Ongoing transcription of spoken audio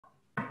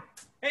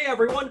Hey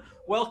everyone,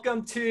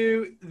 welcome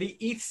to the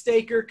ETH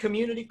Staker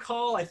community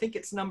call. I think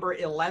it's number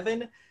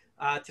 11.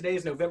 Today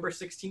is November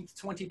 16th,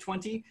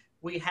 2020.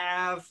 We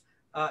have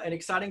an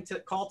exciting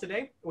call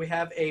today. We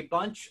have a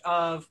bunch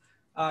of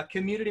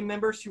community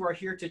members who are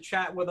here to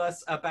chat with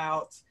us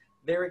about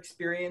their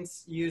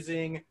experience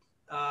using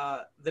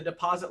the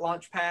deposit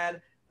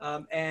Launchpad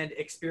and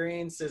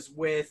experiences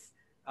with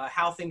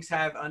how things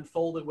have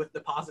unfolded with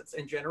deposits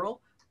in general.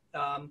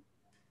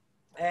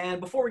 And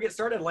before we get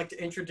started, I'd like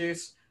to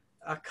introduce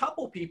a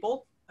couple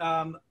people,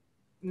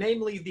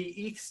 namely the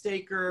ETH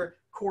Staker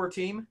core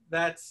team.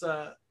 That's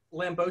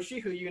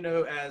Lamboshi, who you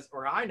know as,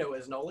 or I know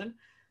as Nolan,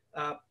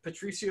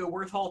 Patricio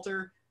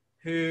Worthhalter,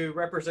 who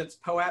represents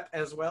POAP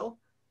as well,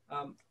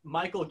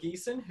 Michael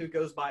Geeson, who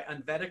goes by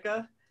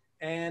Unvetica,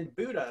 and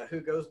Buddha,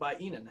 who goes by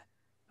Enan.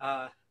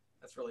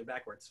 That's really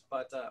backwards,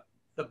 but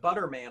the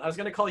Butter Man. I was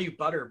going to call you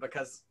Butter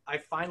because I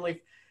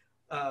finally,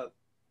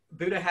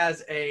 Buddha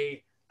has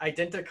a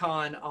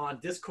Identicon on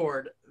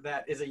Discord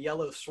that is a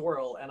yellow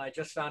swirl, and I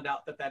just found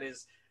out that that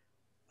is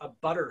a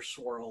butter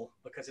swirl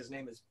because his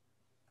name is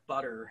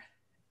Butter.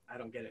 I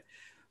don't get it.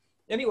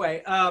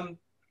 Anyway,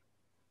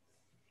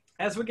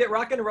 as we get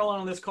rocking and rolling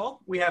on this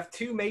call, we have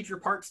two major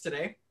parts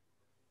today.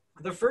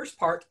 The first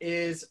part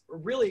is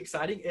really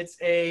exciting.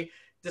 It's a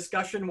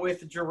discussion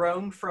with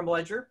Jerome from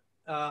Ledger.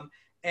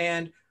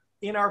 And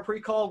in our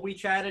pre-call, we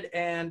chatted,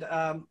 and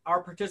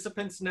our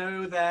participants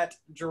know that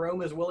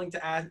Jerome is willing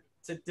to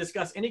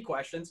discuss any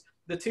questions.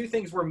 The two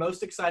things we're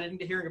most excited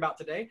to hearing about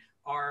today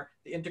are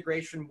the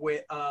integration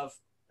of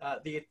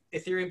the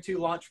Ethereum 2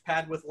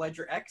 Launchpad with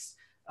Ledger X.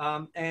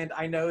 And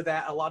I know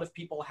that a lot of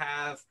people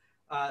have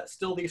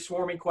still these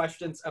swarming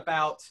questions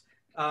about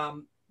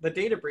the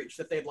data breach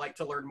that they'd like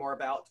to learn more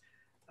about.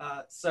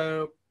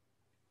 So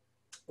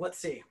let's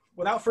see.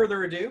 Without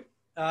further ado,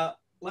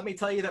 let me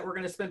tell you that we're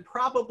going to spend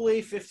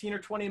probably 15 or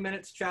 20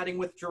 minutes chatting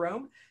with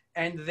Jerome.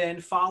 And then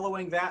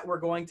following that, we're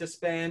going to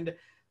spend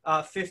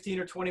 15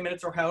 or 20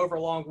 minutes or however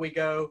long we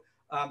go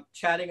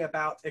chatting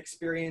about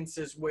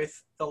experiences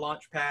with the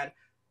Launchpad,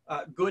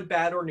 good,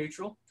 bad, or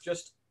neutral,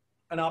 just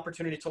an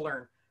opportunity to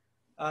learn.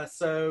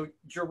 So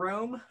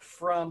Jerome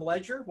from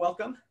Ledger,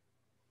 welcome.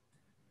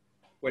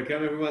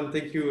 Welcome everyone.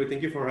 Thank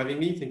you for having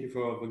me. Thank you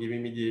for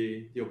giving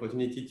me the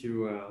opportunity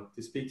to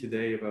speak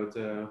today about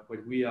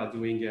what we are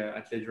doing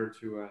at Ledger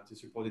to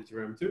support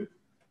Ethereum 2.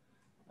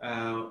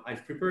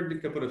 I've prepared a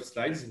couple of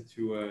slides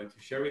to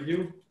share with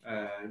you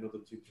in order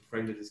to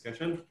frame the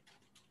discussion.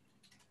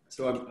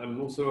 So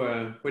I'm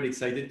also quite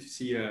excited to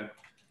see a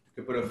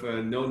couple of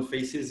known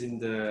faces in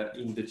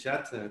the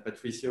chat.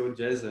 Patricio,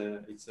 Jez,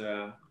 it's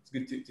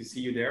good to see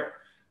you there.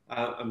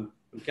 I'm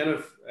kind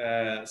of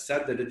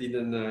sad that I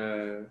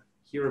didn't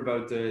hear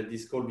about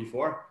this call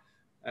before,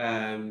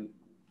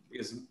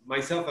 because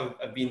myself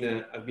I've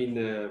been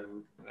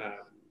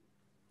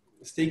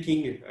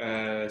staking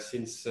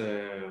since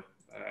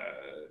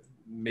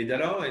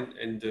Medalla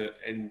and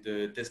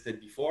Testnet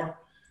before.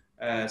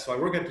 So I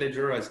work at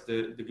Ledger as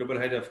the global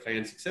head of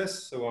client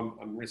success. So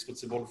I'm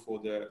responsible for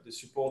the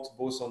support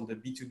both on the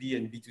B2B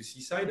and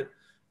B2C side.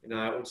 And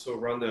I also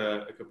run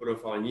a couple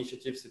of our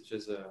initiatives, such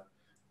as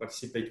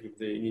participate with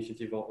the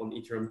initiative on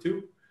Ethereum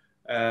 2.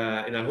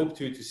 And I hope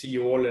to see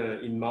you all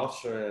in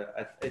March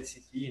at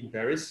HCC in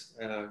Paris,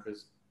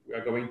 because we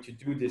are going to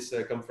do this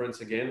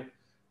conference again.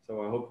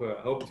 So I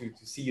hope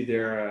to see you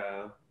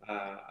there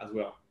as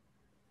well.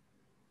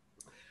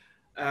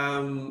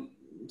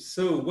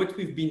 So what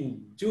we've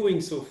been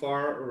doing so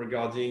far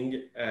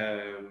regarding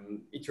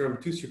Ethereum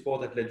 2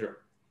 support at Ledger.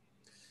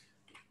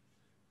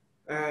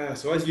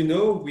 So as you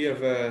know, we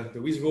have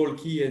the withdrawal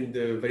key and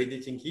the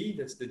validating key.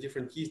 That's the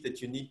different keys that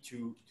you need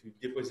to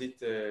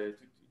deposit,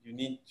 you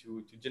need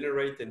to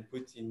generate and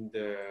put in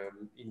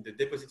the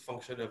deposit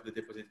function of the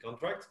deposit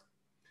contract.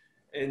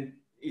 And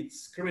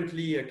it's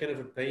currently a kind of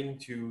a pain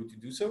to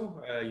do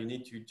so. You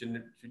need to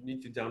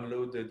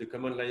download the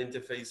command line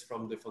interface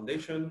from the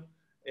foundation,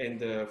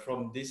 and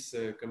from this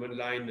command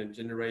line and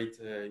generate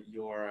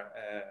your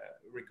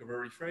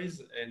recovery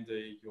phrase and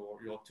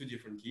your two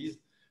different keys,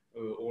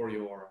 or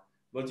your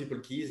multiple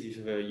keys if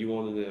you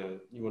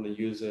want to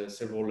use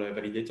several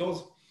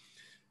validators.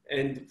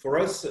 And for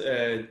us,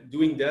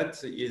 doing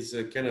that is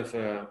kind of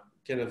the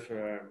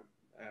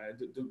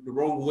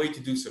wrong way to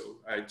do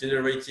so.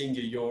 Generating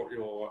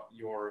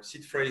your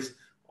seed phrase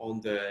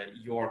on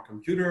your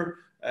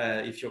computer,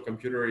 if your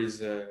computer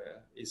is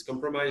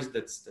compromised,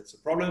 that's a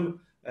problem.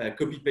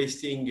 Copy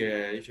pasting,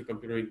 if your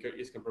computer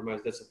is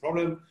compromised, that's a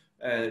problem.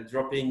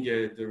 Dropping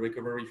the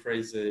recovery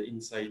phrase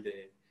inside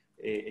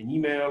an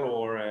email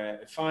or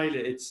a file,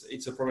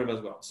 it's a problem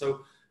as well.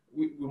 So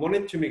we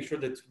wanted to make sure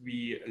that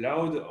we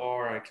allowed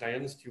our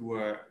clients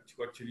to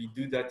actually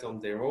do that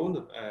on their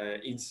own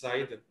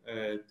inside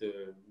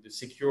the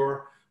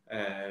secure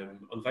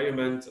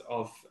environment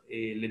of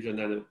a Ledger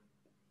Nano.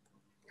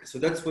 So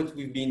that's what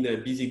we've been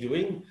busy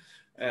doing.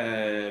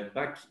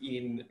 Back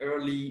in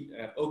early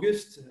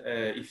August,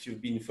 if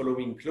you've been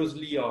following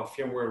closely our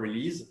firmware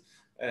release,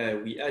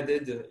 we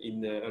added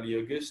in early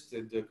August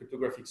the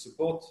cryptographic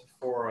support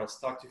for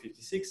STARK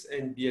 256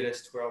 and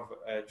BLS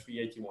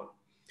 12381.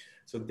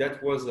 So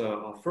that was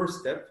our first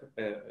step,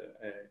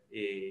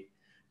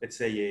 let's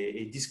say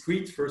a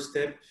discrete first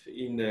step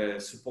in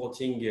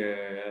supporting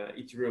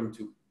Ethereum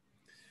 2.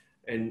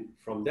 And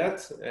from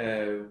that,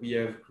 we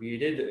have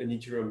created an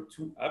Ethereum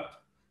 2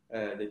 app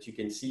that you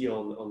can see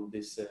on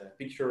this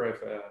picture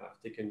I've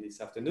taken this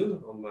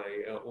afternoon on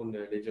my own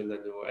Ledger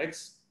Nano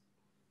X.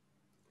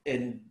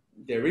 And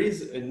there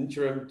is an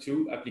Ethereum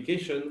 2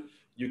 application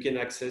you can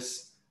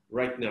access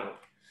right now.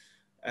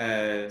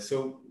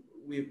 So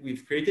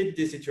we've created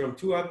this Ethereum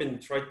 2 app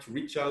and tried to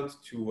reach out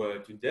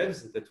to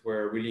devs that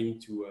were willing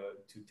to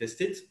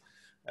test it.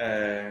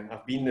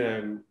 I've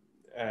been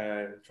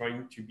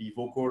trying to be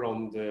vocal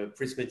on the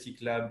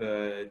Prismatic Lab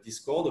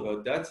Discord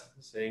about that,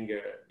 saying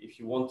if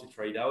you want to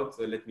try it out,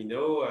 let me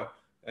know.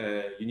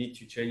 You need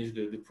to change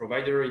the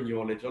provider in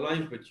your Ledger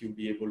Live, but you'll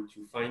be able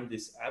to find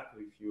this app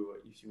if you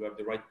have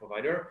the right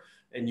provider,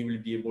 and you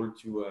will be able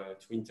to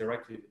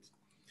interact with it.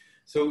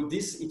 So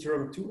this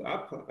Ethereum 2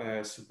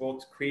 app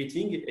supports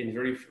creating and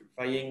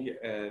verifying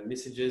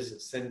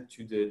messages sent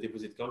to the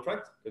deposit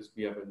contract, because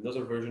we have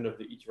another version of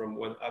the Ethereum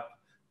 1 app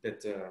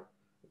that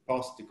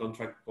parse the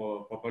contract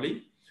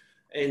properly.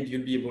 And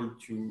you'll be able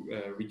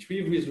to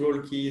retrieve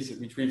withdrawal keys,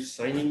 retrieve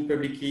signing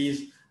public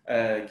keys,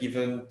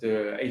 given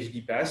the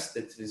HD pass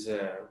that is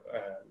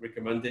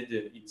recommended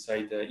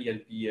inside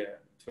ELP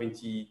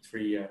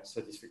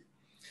 2333.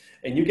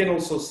 And you can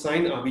also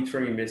sign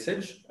arbitrary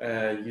message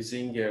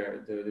using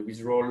the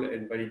withdrawal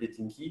and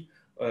validating key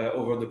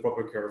over the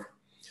proper curve.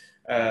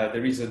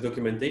 There is a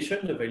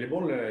documentation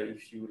available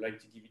if you would like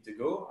to give it a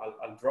go.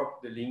 I'll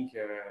drop the link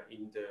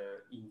in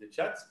the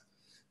chat.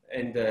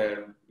 And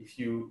if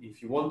you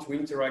want to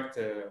interact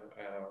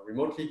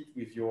remotely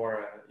with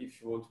your,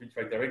 if you want to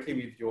interact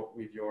directly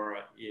with your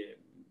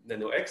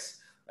Nano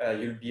X,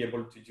 you'll be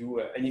able to do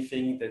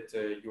anything that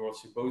you are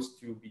supposed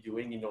to be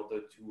doing in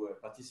order to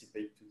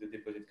participate to the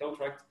deposit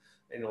contract,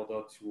 in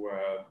order to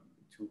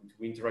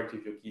interact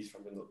with your keys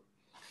from the node.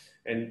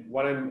 And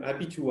what I'm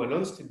happy to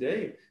announce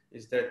today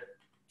is that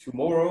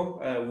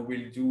tomorrow we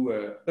will do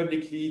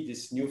publicly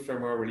this new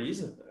firmware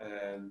release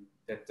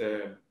that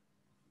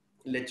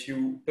let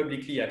you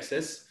publicly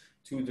access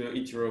to the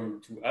Ethereum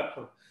 2 app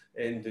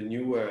and the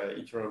new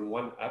Ethereum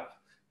 1 app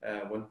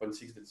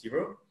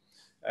 1.6.0.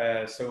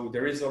 So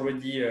there is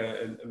already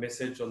a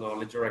message on our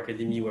Ledger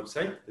Academy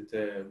website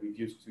that we've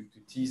used to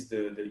tease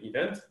the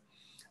event.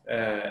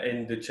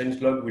 And the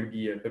changelog will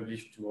be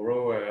published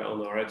tomorrow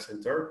on our App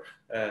Center.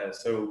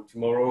 So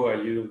tomorrow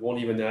you won't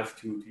even have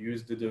to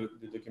use the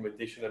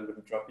documentation I'm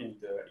going to drop in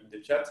the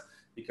chat,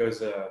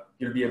 because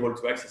you'll be able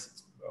to access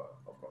it.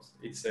 Of course,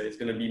 it's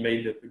going to be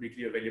made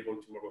publicly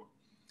available tomorrow.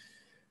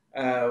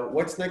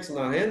 What's next on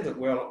our hand?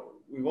 Well,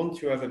 we want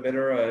to have a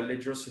better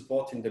Ledger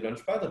support in the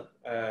Launchpad.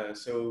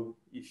 So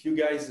if you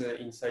guys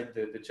inside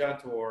the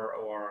chat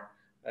or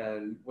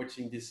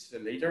watching this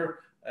later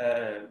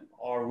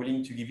are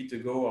willing to give it a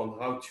go on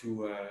how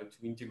to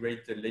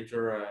integrate the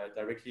Ledger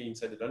directly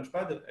inside the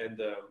Launchpad and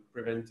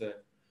prevent,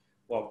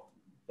 well,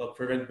 not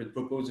prevent, but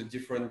propose a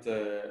different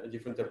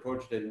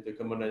approach than the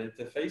command line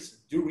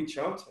interface, do reach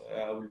out.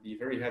 I will be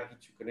very happy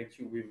to connect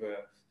you with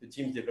the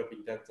team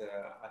developing that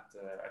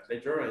at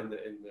Ledger and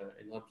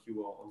help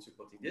you on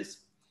supporting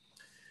this.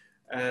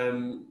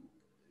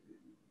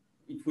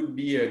 It would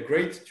be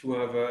great to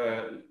have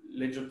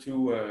Ledger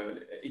 2,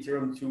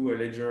 Ethereum 2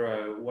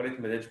 Ledger wallet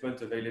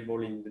management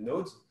available in the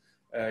nodes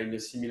in a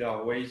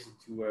similar ways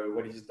to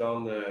what is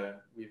done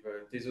with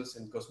Tezos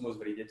and Cosmos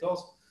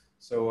validators.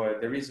 So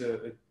there is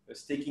a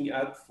staking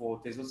app for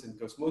Tezos and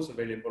Cosmos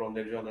available on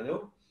Ledger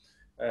Nano.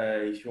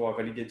 If you are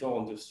a validator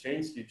on those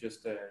chains, you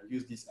just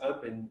use this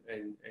app and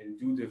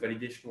do the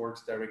validation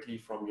works directly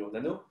from your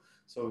Nano.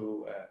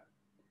 So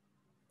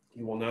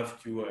you won't have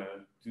to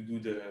do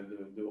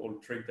the whole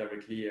trick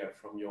directly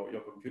from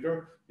your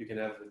computer. You can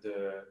have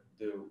the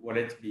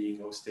wallet being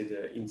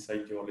hosted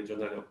inside your Ledger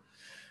Nano.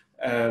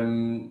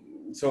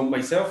 So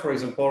myself, for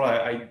example,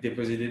 I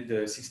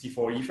deposited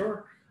 64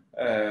 Ether.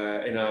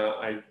 And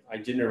I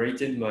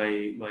generated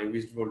my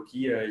withdrawal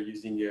key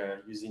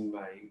using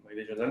my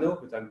Ledger Nano,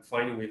 but I'm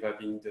fine with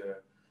having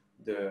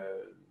the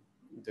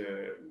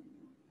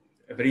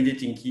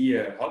validating key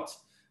hot.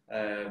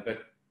 But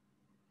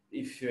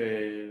if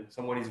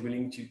someone is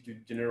willing to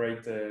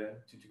generate to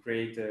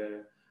create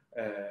a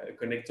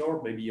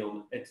connector, maybe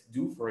on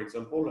ETH2, for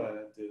example,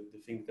 the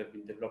thing that have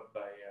been developed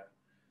by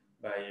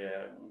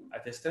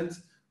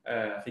Testnets,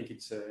 I think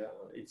it's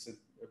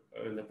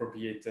an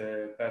appropriate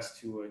path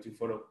to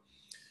follow.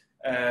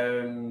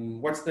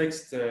 What's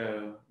next?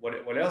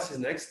 What else is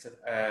next?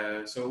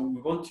 So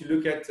we want to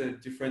look at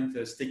different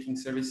staking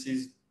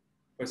services,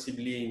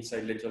 possibly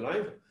inside Ledger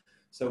Live.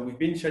 So we've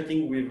been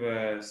chatting with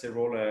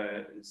several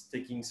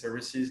staking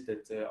services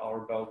that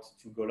are about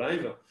to go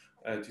live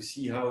to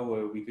see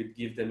how we could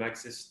give them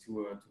access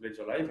to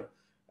Ledger Live.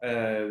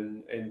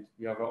 and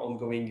we have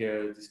ongoing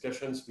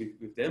discussions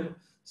with them.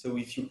 So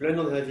if you plan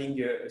on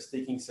having a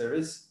staking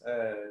service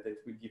that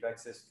will give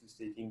access to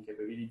staking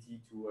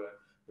capability to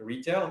the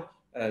retail,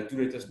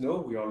 do let us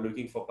know. We are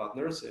looking for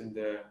partners and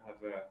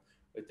have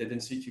a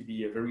tendency to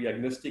be very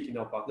agnostic in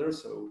our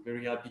partners. So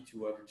very happy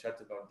to have a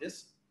chat about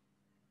this.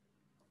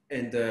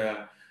 And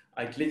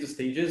at later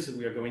stages,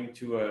 we are going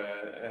to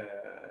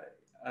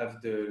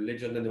have the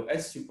Ledger Nano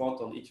S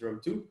support on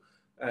Ethereum 2.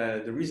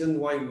 The reason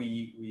why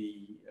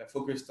we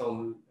focused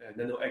on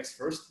Nano X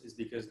first is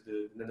because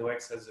the Nano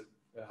X has a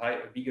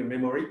bigger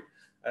memory,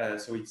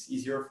 so it's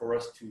easier for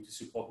us to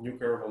support new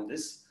curve on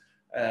this.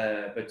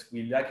 But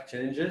we like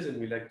challenges, and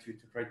we like to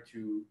try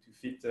to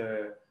fit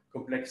a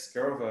complex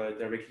curve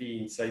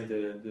directly inside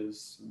the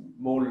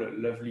small,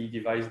 lovely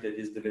device that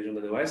is the Ledger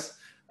Nano S.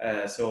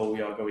 So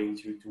we are going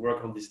to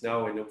work on this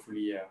now and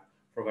hopefully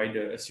provide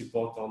a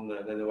support on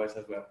Nano S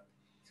as well.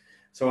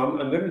 So I'm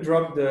going to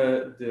drop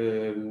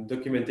the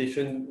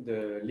documentation,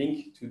 the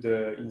link to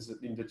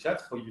in the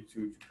chat for you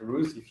to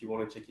peruse if you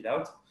want to check it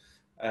out.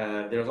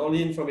 There's all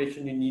the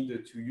information you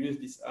need to use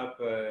this app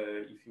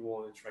if you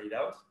want to try it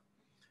out.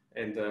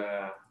 And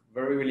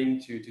very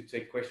willing to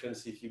take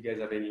questions if you guys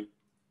have any.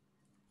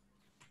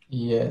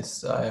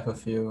 Yes, I have a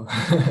few.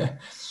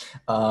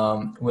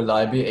 Will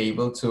I be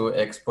able to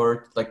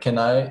export, like, can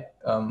I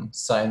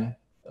sign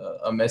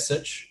a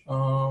message?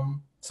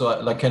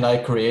 So can I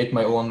create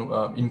my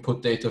own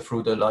input data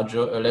through the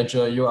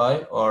Ledger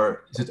UI,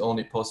 or is it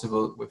only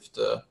possible with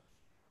the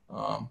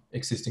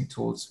existing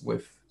tools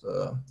with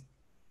the...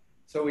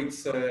 So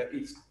it's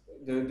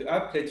the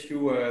app lets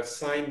you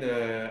sign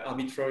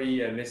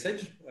arbitrary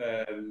message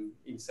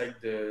inside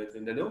the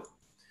Nano.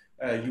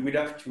 You will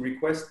have to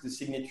request the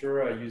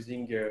signature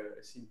using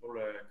a simple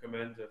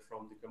command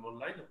from the command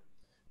line.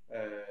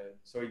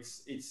 So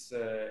it's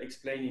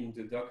explained in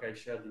the doc I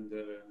shared in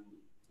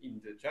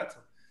the chat.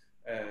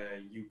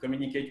 You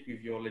communicate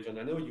with your Ledger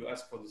Nano, you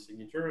ask for the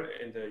signature,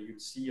 and you'll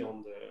see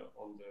on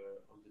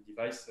the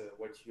device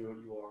what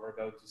you are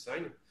about to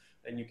sign.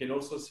 And you can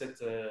also set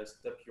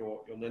up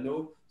your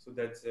Nano so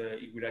that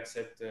it will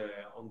accept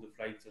on the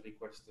flight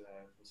request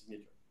for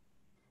signature.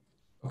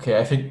 Okay,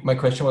 I think my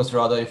question was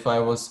rather if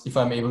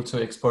I'm able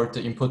to export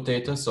the input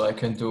data so I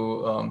can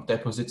do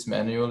deposits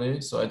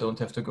manually, so I don't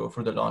have to go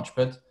through the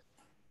Launchpad,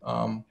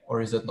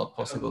 or is that not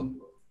possible?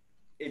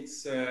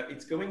 It's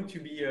going to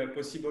be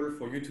possible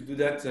for you to do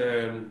that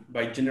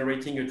by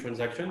generating a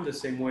transaction, the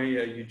same way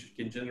you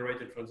can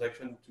generate a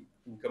transaction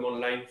in command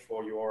line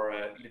for your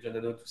Ledger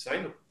Nano to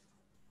sign.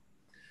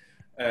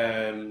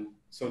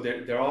 So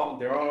there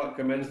are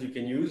commands you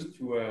can use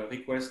to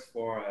request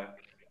for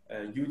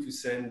you to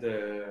send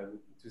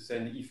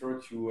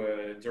Ether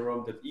to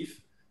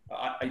Jerome.eth.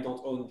 I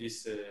don't own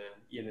this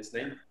ENS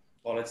name.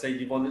 Or let's say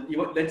you want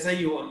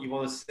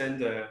to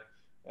send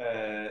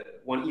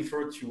one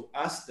Ether to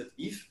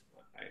us.eth.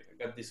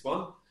 I got this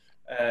one.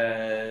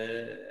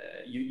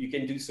 You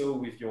can do so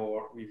with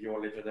your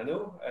Ledger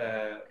Nano,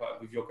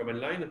 with your command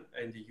line,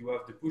 and you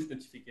have the push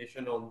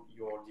notification on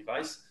your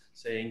device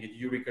saying, do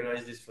you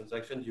recognize this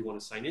transaction? Do you want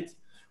to sign it?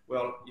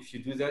 Well, if you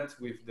do that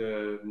with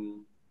the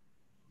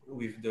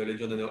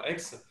Ledger Nano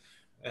X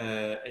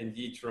and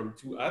the Ethereum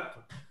 2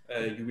 app,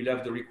 you will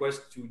have the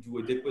request to do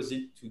a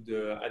deposit to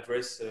the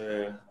address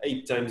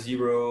 8 times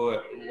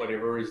 0,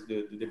 whatever is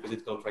the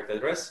deposit contract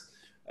address.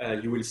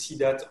 You will see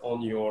that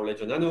on your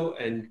Ledger Nano,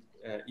 and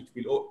it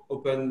will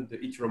open the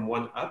Ethereum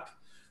 1 app.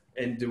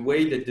 And the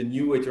way that the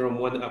new Ethereum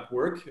 1 app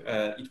works,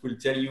 it will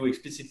tell you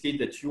explicitly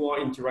that you are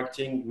about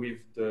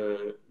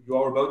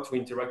to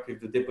interact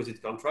with the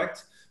deposit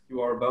contract,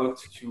 you are about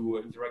to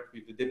interact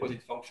with the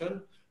deposit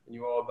function, and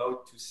you are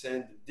about to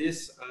send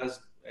this as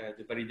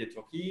the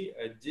validator key,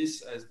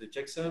 this as the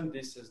checksum,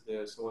 this as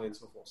the so on and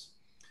so forth.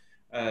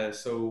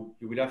 So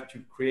you will have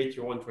to create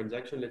your own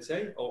transaction, let's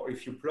say, or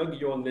if you plug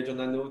your own Ledger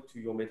Nano to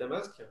your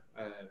MetaMask,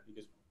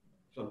 because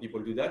some people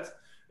do that,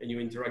 and you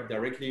interact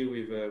directly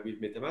with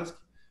MetaMask,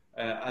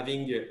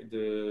 having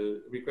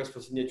the request for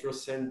signature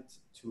sent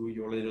to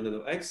your Ledger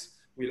Nano X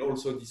will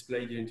also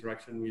display the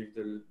interaction with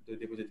the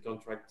deposit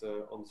contract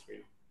on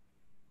screen.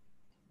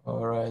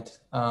 All right.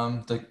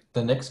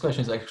 The next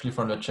question is actually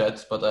from the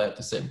chat, but I have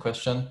the same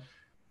question.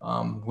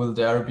 Will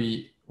there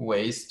be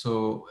ways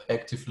to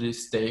actively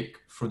stake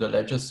through the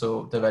ledger?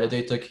 So the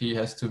validator key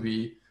has to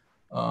be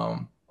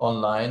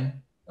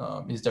online.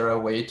 Is there a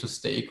way to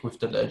stake with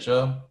the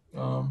ledger?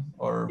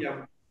 Or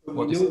yeah,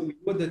 we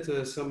know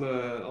that some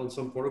on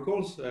some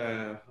protocols.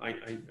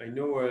 I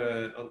know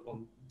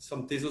on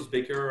some Tezos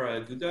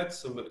Baker do that.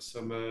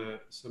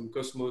 Some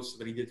Cosmos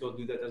validators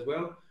do that as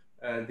well.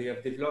 They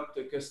have developed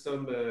a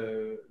custom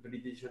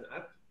validation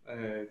app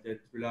that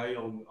rely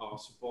on our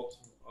support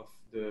of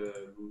the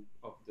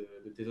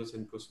Tezos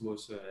and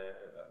Cosmos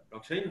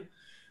blockchain.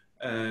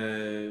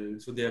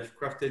 So they have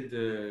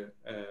crafted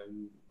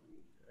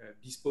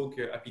bespoke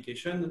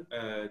application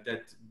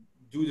that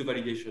do the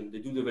validation. They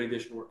do the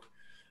validation work.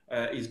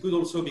 It's good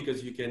also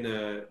because you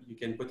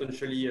can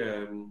potentially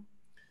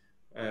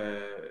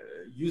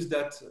use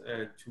that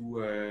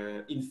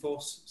to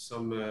enforce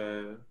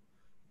some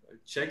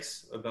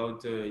checks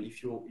about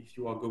if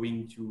you are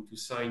going to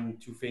sign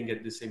two things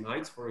at the same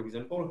height, for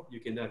example. You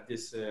can have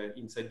this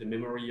inside the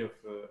memory of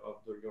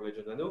your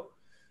Ledger Nano.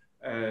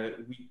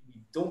 We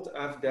don't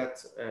have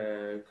that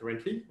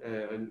currently,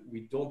 and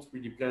we don't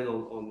really plan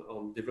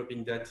on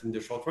developing that in the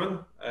short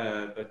run.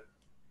 But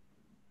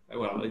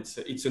well,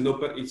 it's an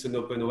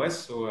open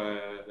OS, so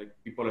like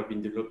people have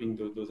been developing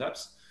those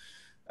apps.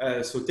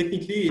 So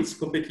technically, it's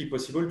completely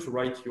possible to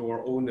write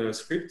your own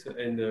script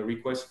and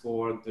request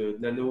for the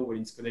Nano when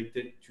it's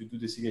connected to do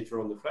the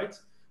signature on the flight.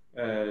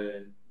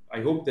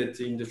 I hope that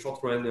in the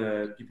short run,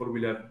 people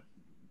will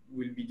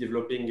be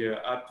developing an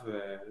app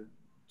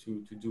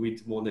to do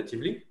it more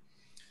natively.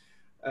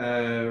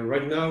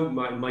 Right now,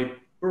 my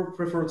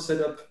preferred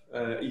setup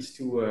is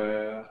to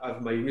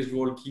have my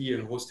visual key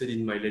hosted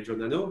in my Ledger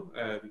Nano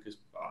because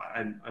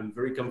I'm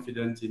very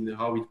confident in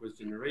how it was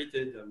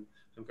generated.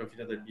 I'm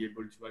confident I'll be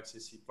able to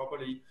access it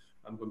properly.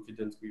 I'm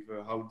confident with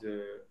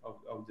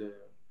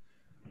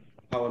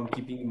how I'm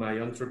keeping my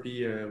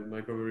entropy,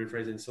 micro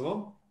phrase, and so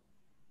on.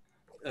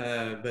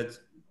 But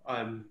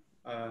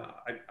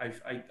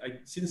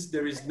since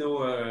there is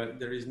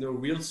no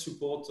real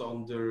support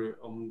on the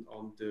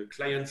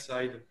client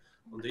side,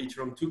 on the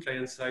Ethereum 2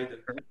 client side,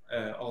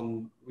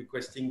 on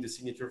requesting the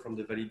signature from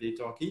the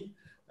validator key,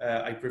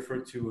 I prefer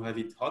to have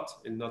it hot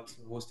and not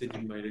hosted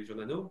in my Ledger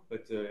Nano,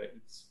 but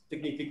it's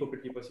technically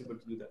completely possible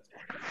to do that.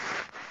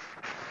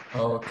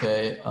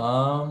 Okay.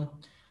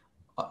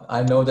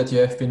 I know that you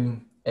have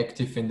been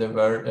active in the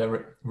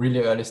really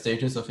early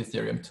stages of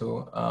Ethereum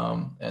 2.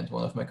 And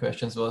one of my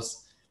questions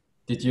was,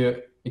 did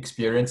you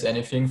experience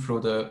anything through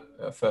the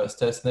first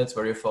testnets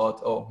where you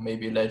thought, oh,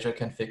 maybe Ledger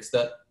can fix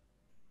that?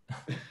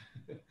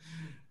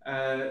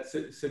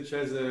 Such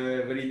as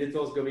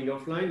validators going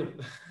offline?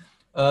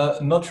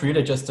 Not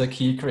really, just a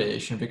key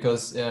creation,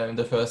 because in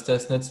the first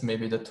testnets,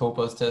 maybe the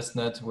Topaz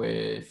testnet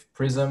with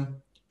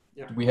Prism,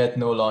 yeah, we had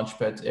no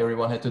Launchpad.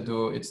 Everyone had to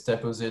do its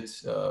deposit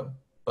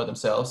by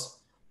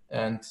themselves.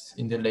 And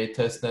in the late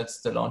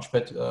testnets, the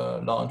Launchpad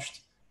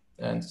launched,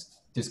 and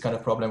this kind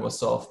of problem was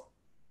solved.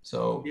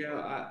 So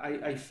yeah,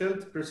 I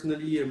felt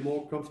personally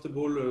more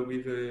comfortable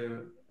with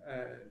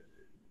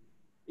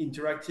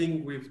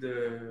interacting with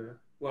the.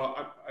 Well,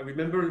 I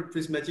remember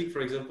Prismatic,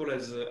 for example,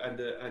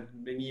 had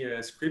many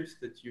scripts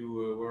that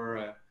you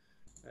were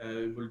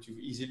able to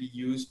easily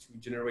use to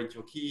generate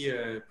your key,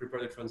 prepare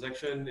the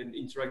transaction, and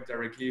interact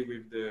directly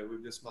with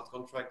the smart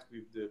contract,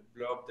 with the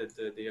blob that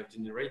they have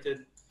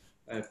generated.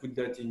 Put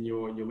that in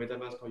your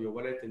MetaMask or your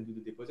wallet and do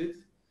the deposit.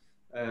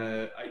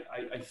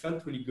 I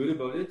felt really good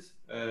about it.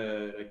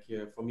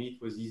 For me,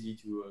 it was easy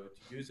to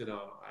use, and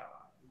I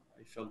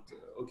felt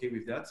okay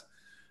with that.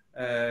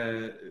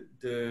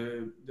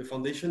 The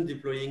foundation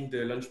deploying the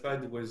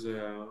Launchpad was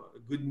a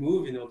good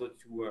move in order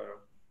to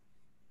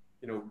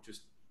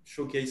just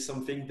showcase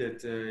something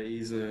that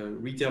is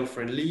retail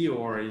friendly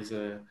or is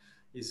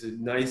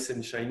nice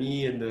and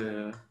shiny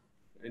and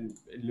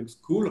looks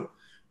cool.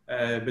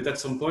 But at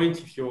some point,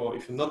 if you're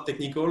not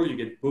technical, you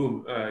get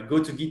boom. Go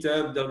to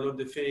GitHub, download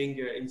the thing,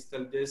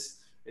 install this,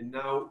 and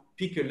now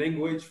pick a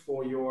language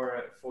for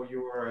your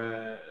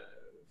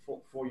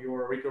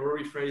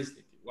recovery phrase.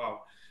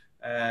 Wow.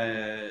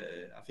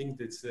 I think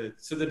that's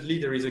suddenly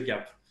there is a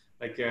gap.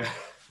 Like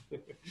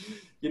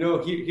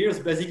here's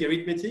basic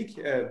arithmetic.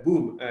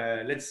 Boom.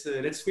 Let's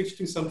switch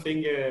to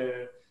something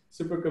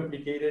super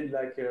complicated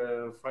like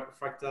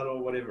fractal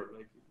or whatever.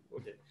 Like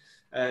okay,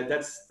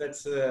 that's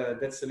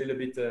a little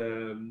bit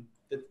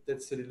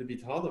that's a little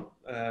bit harder.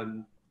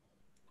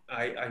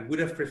 I would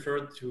have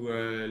preferred to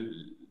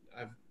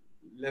have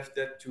left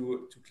that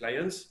to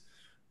clients,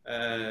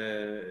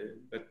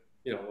 but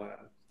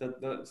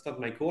it's not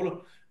my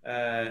call.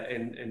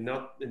 And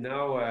now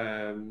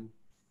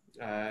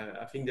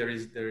I think there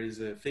is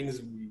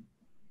things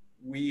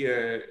we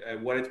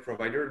wallet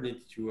provider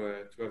need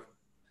to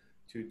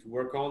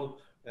work on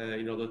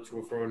in order to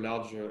offer a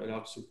large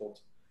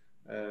support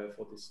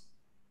for this.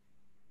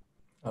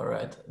 All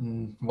right.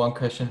 One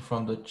question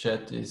from the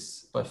chat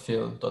is by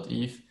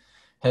phil.eth.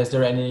 Has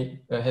there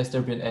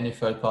been any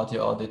third-party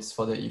audits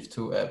for the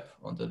ETH2 app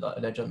on the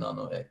Ledger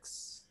Nano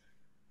X?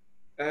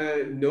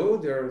 No,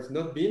 there has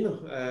not been.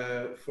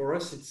 For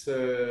us, it's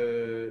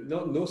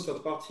no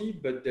third party,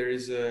 but there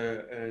is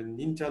an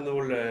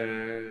internal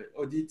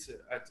audit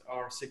at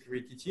our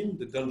security team,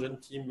 the dungeon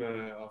team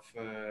of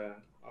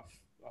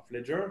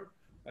Ledger.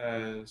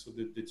 So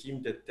the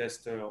team that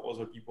tests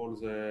other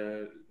people's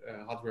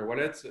hardware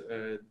wallets,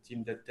 the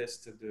team that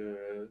tests the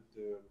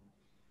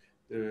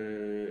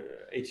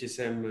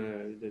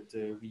HSM that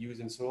we use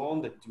and so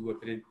on, that do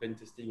pen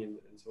testing and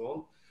so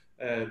on.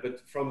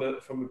 But from a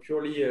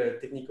purely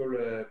technical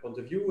point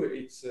of view,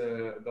 it's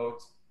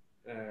about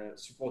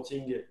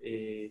supporting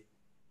a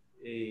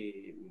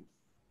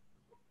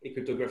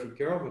cryptographic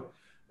curve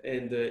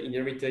and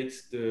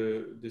inherits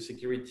the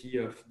security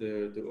of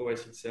the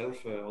OS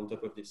itself on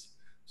top of this.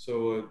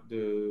 So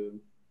the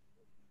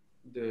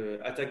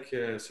attack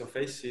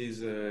surface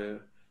is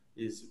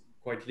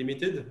quite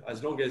limited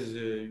as long as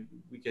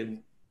we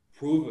can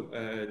prove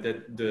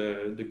that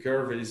the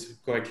curve is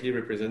correctly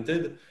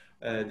represented.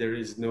 There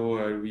is no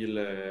real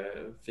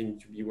thing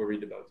to be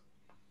worried about.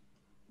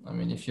 I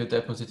mean, if you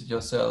deposit it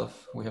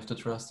yourself, we have to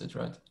trust it,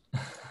 right?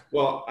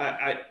 Well,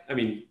 I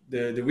mean,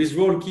 the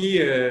withdrawal key,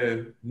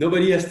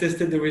 nobody has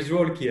tested the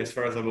withdrawal key as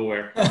far as I'm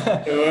aware.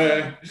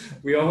 So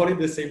we are all in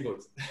the same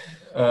boat.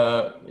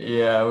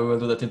 Yeah, we will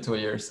do that in 2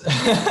 years.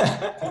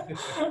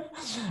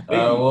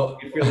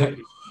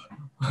 Maybe.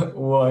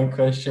 One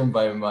question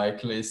by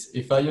Michael is,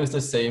 if I use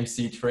the same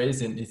seed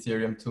phrase in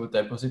Ethereum to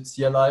deposit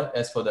CLI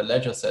as for the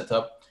ledger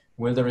setup,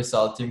 will the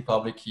resulting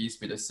public keys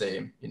be the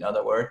same? In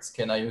other words,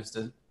 can I use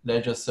the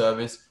ledger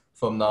service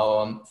from now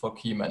on for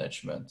key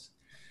management?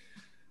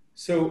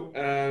 So,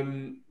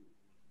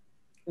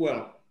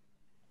 well,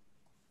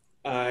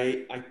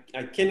 I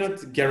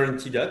cannot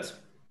guarantee that.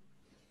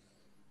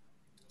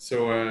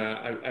 So,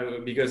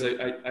 because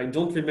I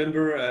don't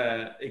remember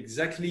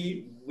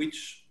exactly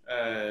which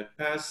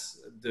path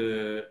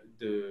the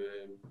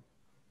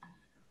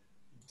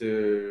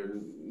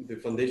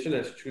foundation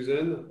has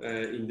chosen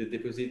in the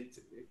deposit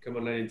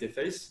command line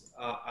interface.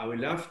 I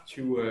will have to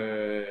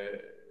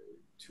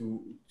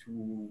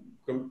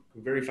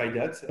verify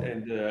that,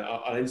 and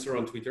I'll answer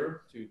on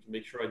Twitter to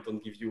make sure I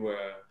don't give you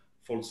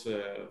false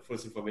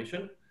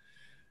information.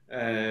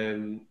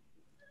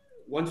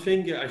 One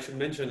thing I should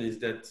mention is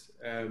that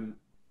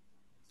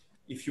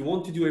if you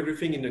want to do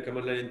everything in the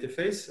command line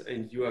interface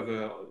and you have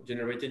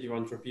generated your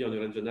entropy on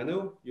your Ledger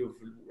Nano, you've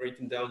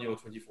written down your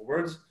 24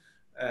 words,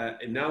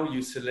 and now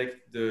you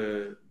select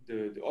the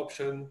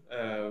option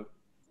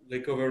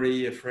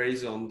recovery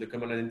phrase on the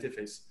command line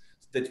interface.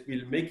 That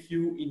will make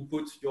you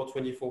input your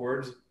 24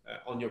 words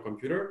on your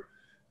computer,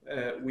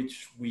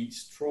 which we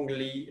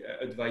strongly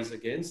advise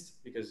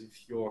against, because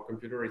if your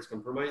computer is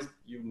compromised,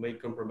 you may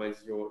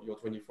compromise your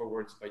 24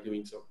 words by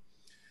doing so.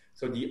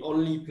 So the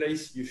only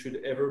place you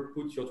should ever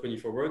put your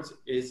 24 words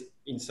is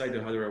inside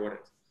the hardware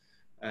wallet.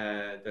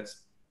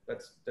 That's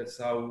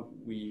how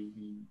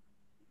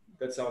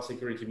that's our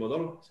security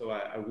model. So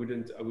I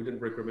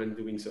wouldn't recommend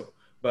doing so.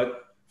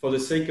 But for the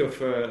sake of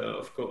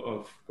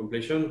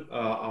completion,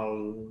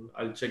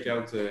 I'll check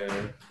out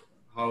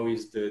how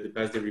is the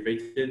path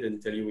derivated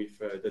and tell you if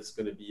that's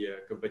going to be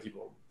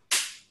compatible.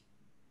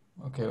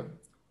 Okay,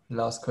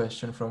 last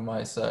question from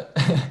my side.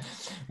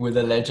 Will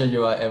the Ledger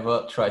UI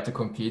ever try to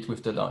compete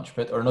with the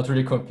Launchpad, or not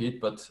really compete,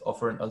 but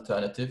offer an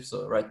alternative?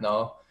 So right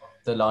now,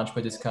 the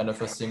Launchpad is kind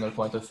of a single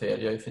point of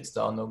failure. If it's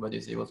down, nobody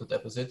is able to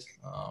deposit.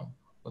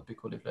 Would be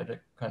cool if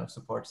Ledger kind of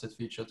supports that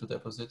feature to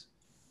deposit.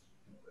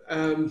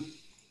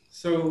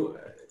 So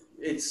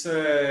it's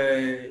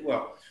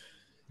well.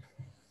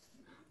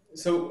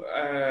 So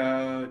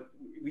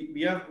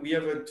we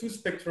have a two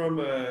spectrum.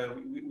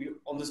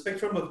 On the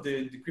spectrum of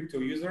the crypto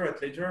user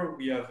at Ledger,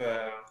 we have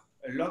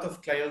a lot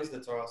of clients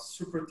that are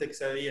super tech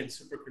savvy and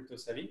super crypto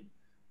savvy,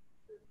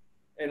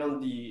 and on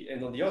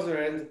the other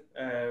end,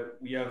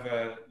 we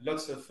have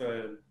lots of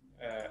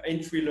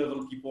entry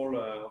level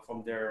people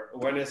from their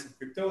awareness of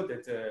crypto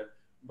that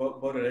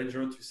bought a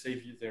Ledger to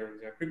save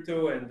their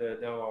crypto, and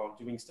now are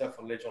doing stuff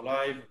on Ledger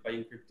Live,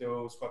 buying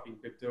crypto, swapping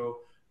crypto,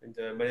 and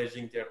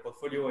managing their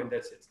portfolio, and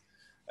that's it.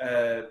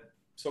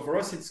 So for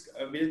us, it's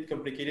a bit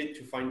complicated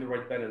to find the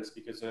right balance,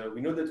 because we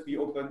know that we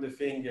open the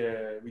thing,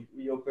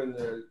 we open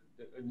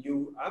a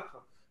new app,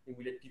 and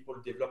we let people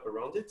develop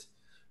around it.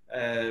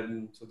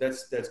 So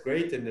that's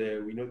great,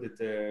 and we know that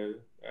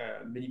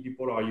many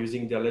people are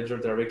using their Ledger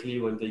directly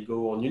when they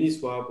go on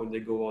Uniswap, when they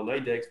go on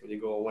IDEX, when they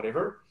go on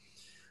whatever.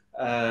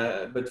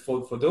 But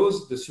for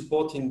those, the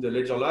support in the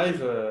Ledger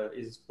Live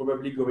is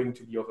probably going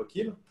to be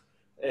overkill.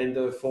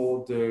 And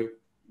for the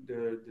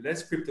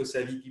less crypto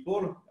savvy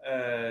people,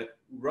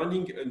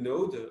 running a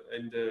node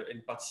and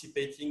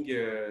participating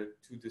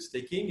to the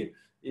staking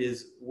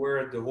is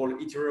where the whole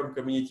Ethereum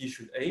community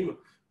should aim.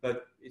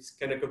 But it's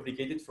kind of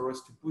complicated for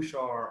us to push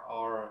our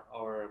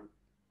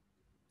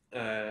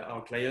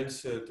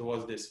clients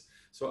towards this.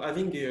 So I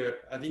think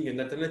an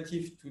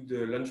alternative to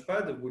the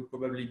Launchpad would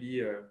probably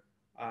be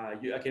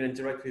I can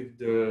interact with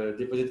the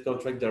deposit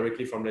contract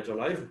directly from Ledger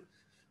Live.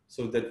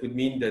 So that would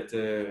mean that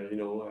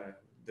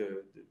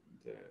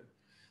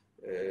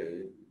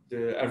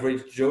the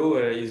average Joe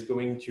is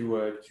going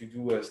to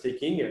do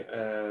staking.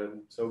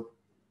 So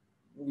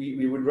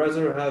we would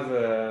rather have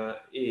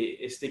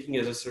a staking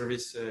as a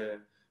service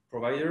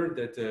provider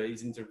that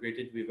is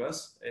integrated with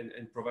us and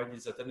provide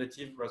this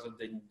alternative rather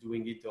than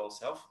doing it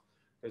ourselves,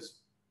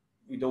 because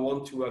we don't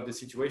want to have the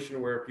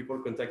situation where people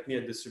contact me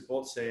at the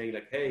support saying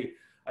like, hey,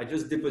 I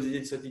just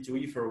deposited 32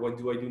 Ether, what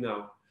do I do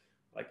now?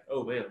 Like,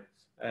 oh man,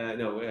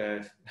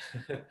 no.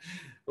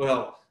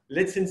 Well,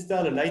 let's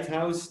install a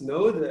Lighthouse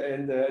node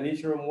and an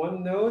Ethereum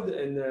 1 node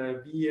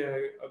and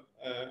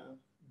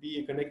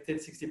be connected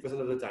 60%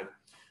 of the time.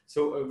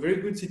 So a very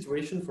good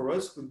situation for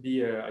us would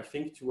be, I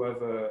think, to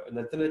have an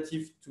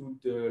alternative to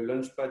the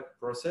Launchpad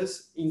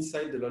process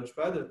inside the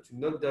Launchpad, to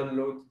not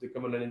download the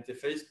command line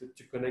interface, but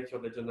to connect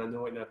your Ledger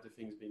Nano and have the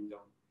things being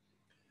done.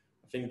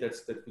 I think that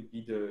would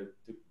be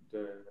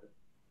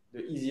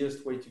the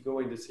easiest way to go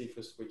and the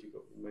safest way to go,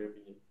 in my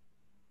opinion.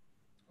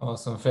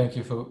 Awesome. Thank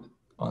you for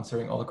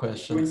answering all If you're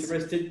questions.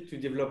 interested to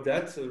develop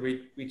that, so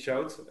reach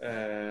out.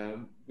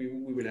 We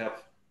will help.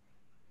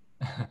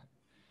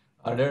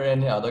 Are there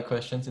any other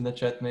questions in the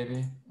chat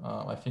maybe?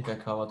 I think I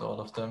covered all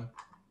of them.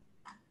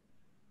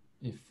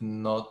 If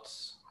not,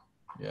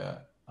 yeah,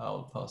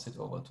 I'll pass it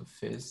over to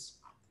Fizz.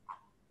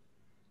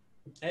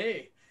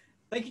 Hey,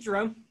 thank you,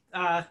 Jerome.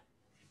 Thanks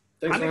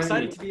I'm for excited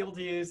having me. to be able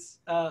to use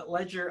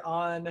Ledger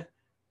on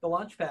the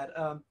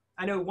Launchpad.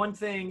 I know one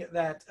thing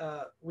that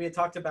we had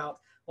talked about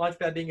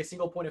Launchpad being a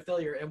single point of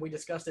failure, and we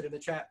discussed it in the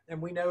chat.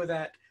 And we know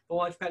that the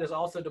Launchpad is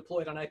also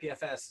deployed on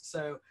IPFS.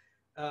 So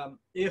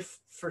if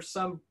for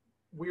some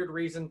weird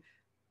reason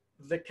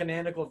the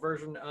canonical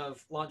version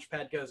of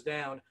Launchpad goes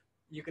down,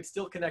 you could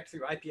still connect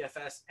through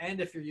IPFS.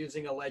 And if you're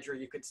using a Ledger,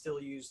 you could still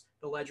use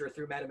the Ledger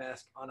through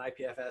MetaMask on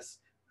IPFS.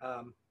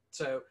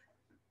 So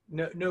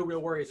no real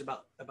worries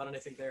about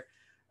anything there.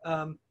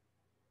 And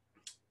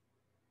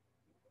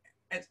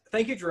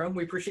thank you, Jerome.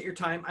 We appreciate your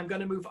time. I'm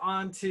going to move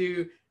on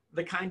to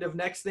the kind of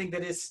next thing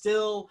that is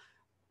still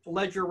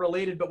Ledger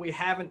related, but we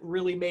haven't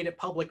really made it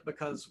public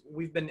because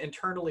we've been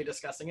internally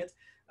discussing it.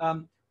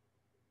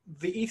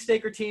 The ETH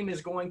Staker team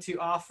is going to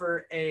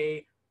offer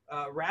a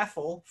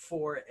raffle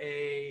for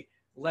a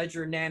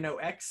Ledger Nano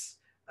X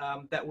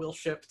that will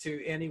ship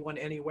to anyone,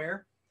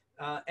 anywhere.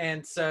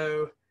 And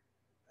so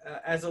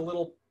as a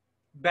little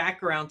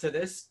background to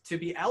this, to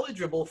be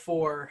eligible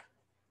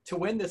to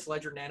win this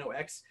Ledger Nano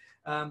X,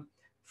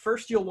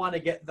 first you'll want to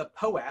get the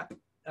POAP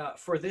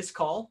for this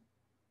call.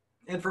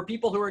 And for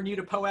people who are new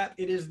to POAP,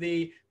 it is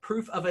the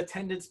Proof of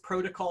Attendance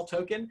Protocol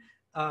token.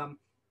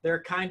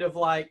 They're kind of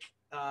like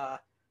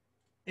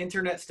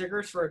internet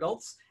stickers for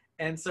adults.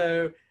 And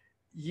so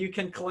you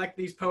can collect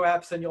these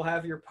POAPs and you'll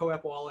have your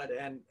POAP wallet,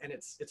 and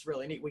it's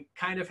really neat. We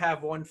kind of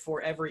have one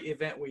for every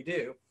event we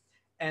do.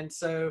 And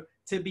so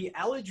to be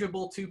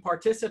eligible to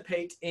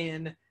participate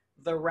in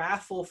the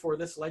raffle for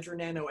this Ledger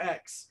Nano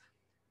X,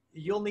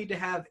 you'll need to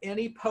have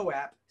any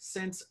POAP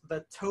since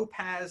the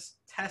Topaz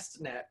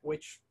testnet,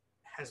 which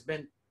has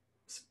been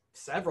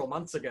several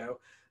months ago.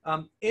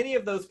 Any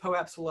of those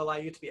POAPs will allow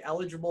you to be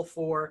eligible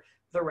for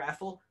the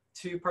raffle.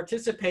 To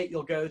participate,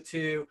 you'll go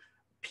to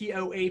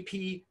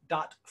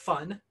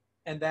poap.fun,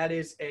 and that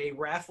is a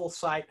raffle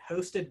site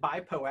hosted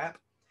by POAP.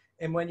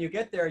 And when you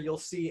get there, you'll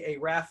see a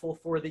raffle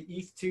for the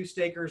ETH2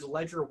 Stakers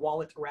Ledger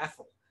Wallet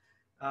Raffle.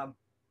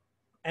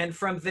 And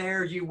from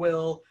there, you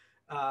will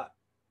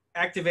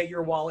activate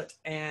your wallet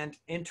and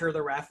enter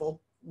the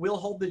raffle. We'll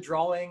hold the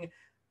drawing.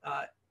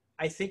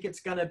 I think it's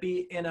going to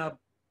be in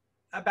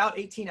about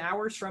 18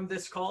 hours from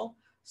this call.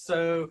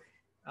 So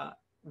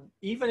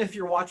even if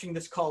you're watching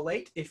this call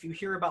late, if you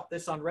hear about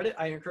this on Reddit,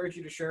 I encourage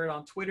you to share it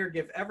on Twitter.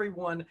 Give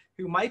everyone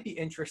who might be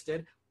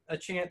interested a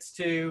chance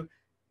to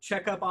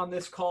check up on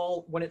this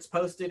call when it's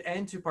posted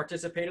and to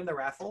participate in the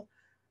raffle.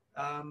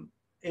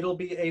 It'll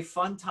be a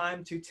fun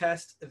time to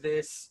test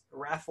this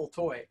raffle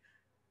toy.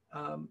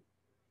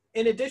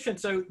 In addition,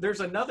 so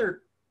there's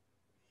another,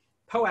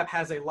 POAP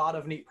has a lot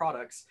of neat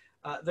products.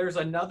 There's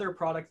another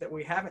product that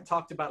we haven't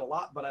talked about a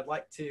lot, but I'd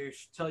like to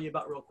tell you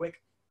about real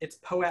quick. It's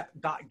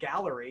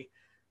poap.gallery.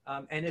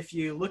 And if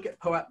you look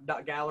at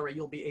poap.gallery,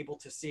 you'll be able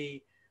to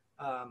see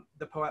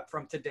the POAP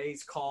from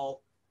today's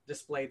call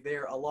displayed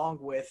there, along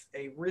with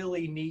a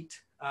really neat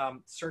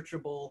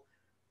searchable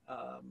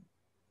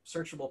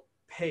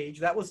page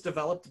that was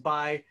developed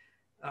by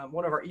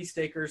one of our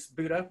e-stakers,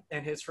 Buddha,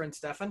 and his friend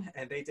Stefan,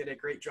 and they did a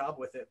great job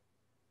with it.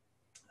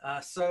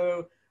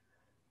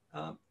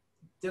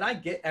 Did I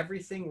get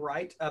everything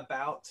right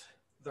about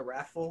the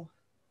raffle?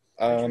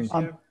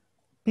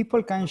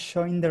 People can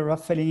join the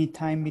raffle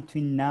anytime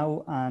between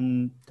now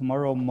and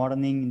tomorrow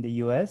morning in the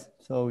US,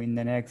 so in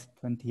the next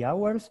 20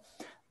 hours.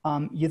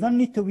 You don't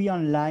need to be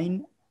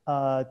online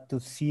to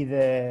see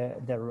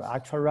the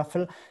actual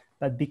raffle,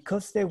 but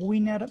because the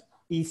winner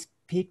is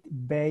picked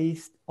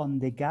based on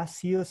the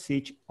gas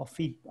usage of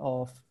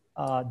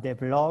the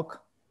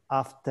block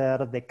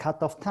after the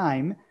cutoff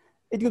time,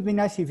 it would be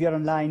nice if you're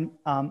online.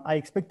 I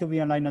expect to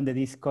be online on the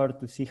Discord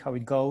to see how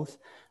it goes.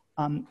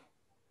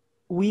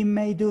 We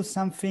may do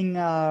something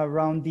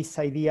around this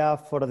idea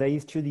for the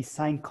ETH2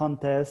 design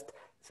contest.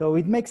 So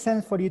it makes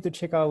sense for you to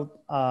check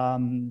out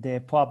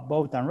the POAP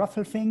vote and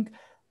raffle thing.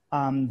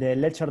 The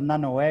Ledger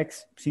Nano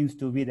X seems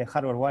to be the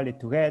hardware wallet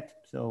to get.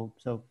 So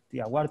the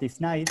award is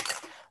nice.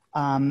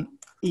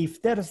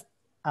 If there's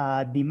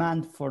a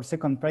demand for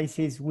second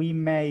prizes, we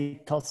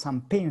may toss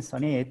some pins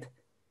on it.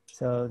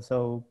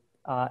 So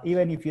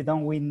even if you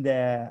don't win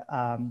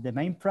the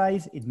main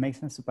prize, it makes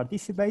sense to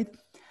participate.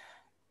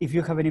 If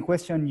you have any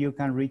question, you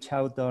can reach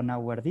out on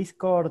our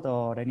Discord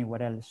or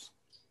anywhere else.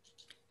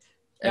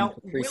 Now,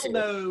 we'll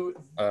know...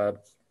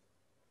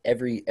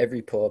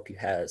 every POAP you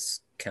has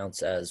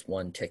counts as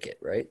one ticket,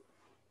 right?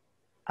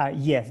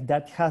 Yes,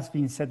 that has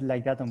been said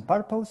like that on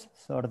purpose.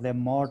 So the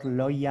more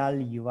loyal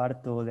you are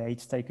to the ETH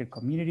Staker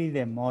community,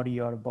 the more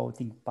your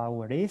voting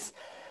power is.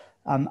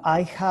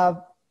 I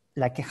have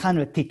like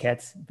 100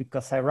 tickets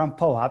because I run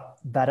POAP,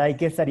 but I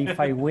guess that if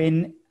I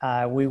win,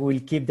 we will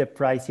keep the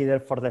prize either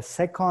for the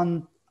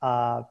second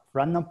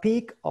random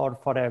pick or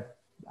for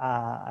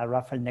a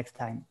raffle next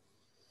time.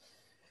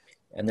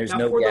 And there's now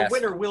no for gas. the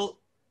winner, we'll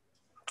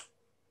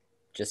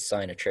just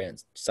sign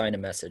a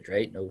message,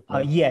 right? No.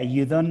 Yeah,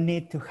 you don't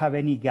need to have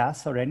any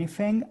gas or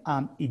anything.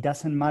 It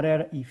doesn't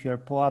matter if your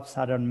POAPs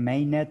are on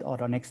mainnet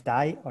or on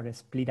XDAI or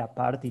split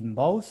apart in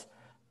both.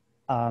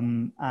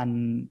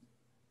 And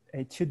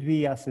it should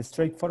be as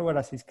straightforward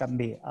as it can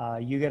be.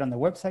 You get on the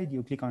website,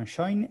 you click on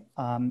join,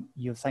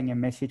 you sign a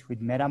message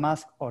with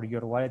MetaMask or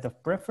your wallet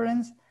of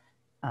preference,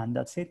 and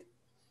that's it.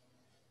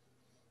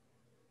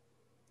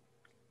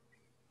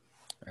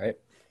 All right,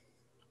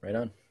 right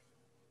on.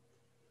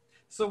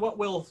 So what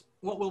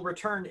we'll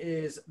return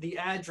is the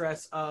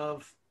address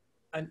of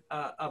a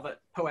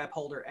POAP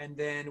holder, and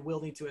then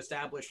we'll need to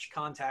establish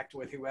contact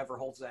with whoever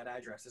holds that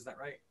address. Is that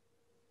right?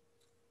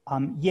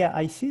 Yeah,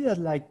 I see that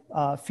like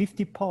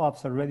 50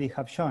 POAPs already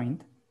have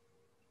joined.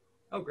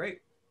 Oh, great.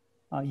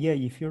 Yeah,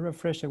 if you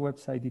refresh the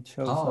website, it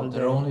shows. Oh, all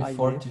there are only IDs.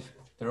 40.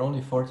 There are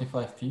only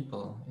 45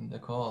 people in the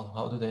call.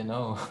 How do they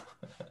know?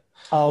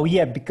 Oh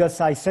yeah, because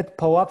I said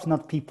POAPs,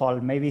 not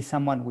people. Maybe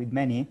someone with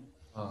many.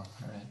 Oh,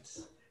 right.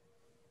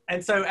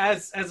 And so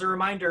as a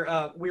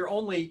reminder, we're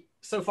only,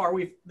 so far,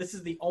 this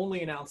is the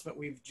only announcement.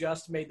 We've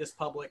just made this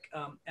public,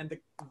 and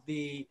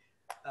the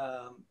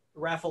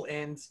raffle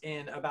ends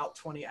in about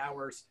 20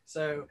 hours.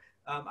 So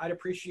I'd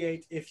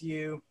appreciate if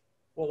you,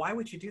 well, why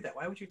would you do that?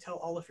 Why would you tell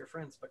all of your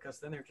friends? Because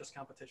then they're just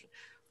competition.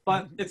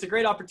 But it's a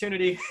great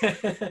opportunity.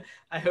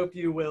 I hope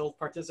you will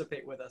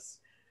participate with us.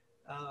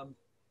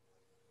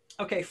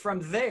 Okay,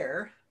 from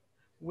there,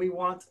 we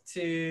want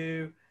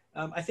to,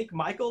 I think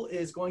Michael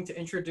is going to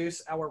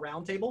introduce our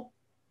roundtable.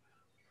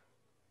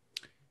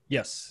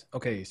 Yes.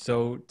 Okay.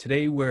 So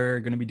today we're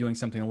going to be doing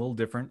something a little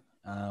different,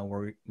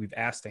 where we've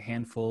asked a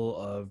handful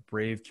of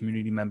brave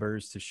community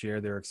members to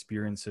share their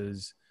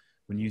experiences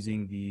when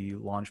using the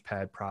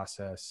Launchpad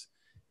process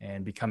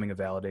and becoming a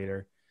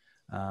validator.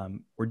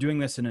 We're doing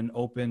this in an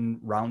open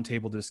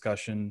roundtable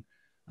discussion,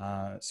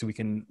 so we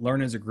can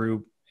learn as a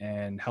group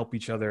and help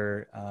each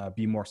other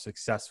be more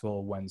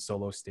successful when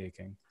solo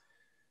staking.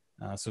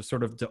 So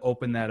sort of to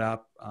open that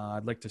up,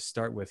 I'd like to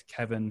start with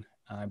Kevin.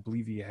 I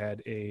believe you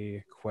had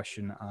a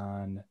question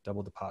on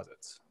double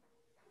deposits.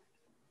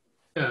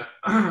 Yeah,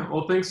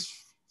 well,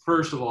 thanks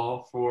first of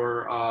all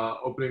for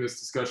opening this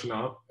discussion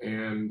up.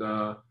 And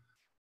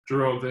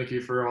Jerome, thank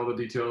you for all the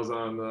details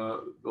on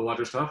the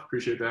ledger stuff.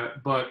 Appreciate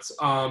that. But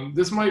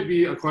this might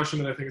be a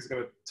question that I think is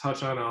going to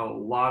touch on a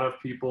lot of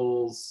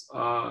people's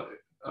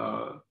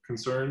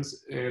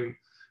concerns. And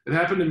it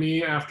happened to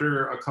me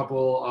after a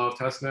couple of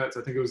testnets.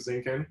 I think it was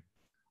Zinkin.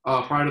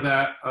 Prior to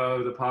that,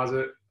 the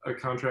deposit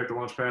contract, the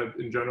Launchpad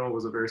in general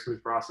was a very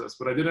smooth process.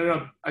 But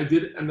I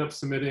did end up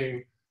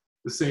submitting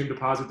the same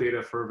deposit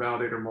data for a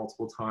validator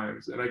multiple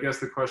times. And I guess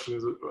the question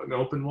is an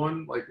open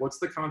one. Like, what's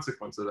the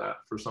consequence of that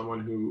for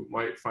someone who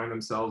might find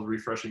themselves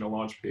refreshing a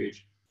launch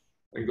page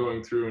and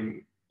going through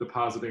and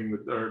depositing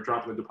or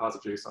dropping the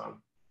deposit JSON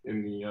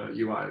in the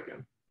UI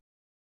again?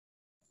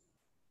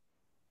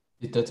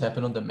 Did that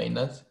happen on the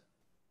mainnet?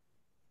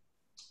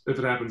 If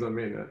it happens on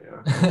mainnet,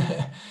 yeah.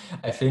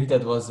 I think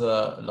that was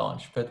a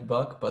Launchpad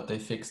bug, but they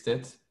fixed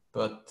it.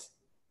 But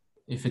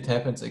if it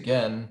happens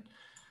again,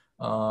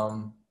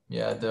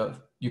 yeah,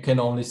 you can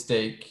only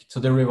stake. So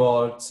the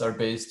rewards are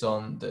based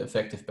on the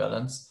effective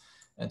balance,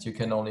 and you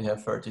can only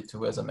have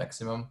 32 as a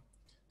maximum.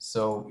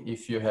 So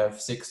if you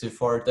have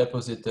 64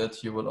 deposited,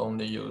 you will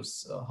only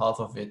use half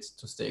of it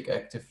to stake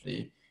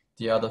actively.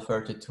 The other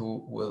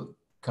 32 will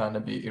kind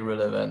of be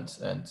irrelevant,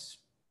 and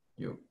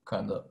you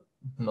kind of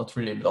not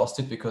really lost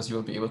it because you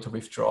will be able to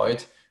withdraw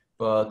it,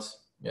 but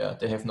yeah,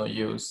 they have no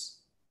use.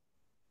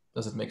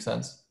 Does it make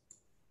sense?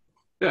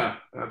 Yeah,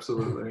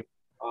 absolutely.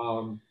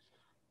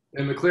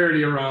 And the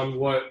clarity around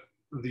what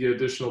the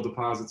additional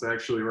deposits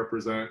actually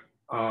represent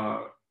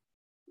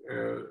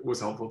was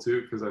helpful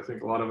too, because I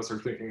think a lot of us are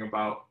thinking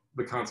about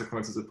the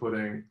consequences of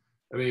putting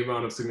any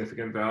amount of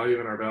significant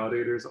value in our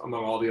validators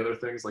among all the other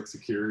things like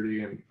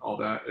security and all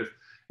that. If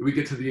we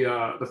get to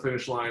the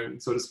finish line,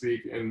 so to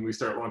speak, and we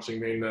start launching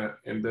mainnet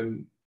and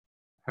then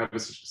have a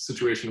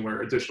situation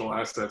where additional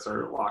assets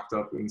are locked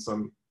up in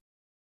some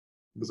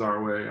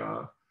bizarre way,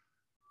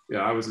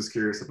 yeah, I was just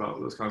curious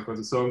about those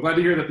consequences. So I'm glad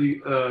to hear that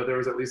there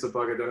was at least a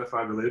bug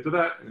identified related to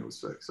that, and it was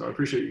fixed. So I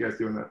appreciate you guys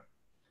doing that.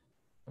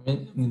 I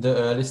mean, in the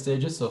early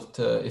stages of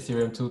the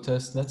Ethereum 2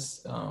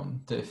 testnets,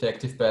 the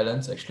effective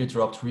balance actually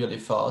dropped really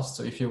fast.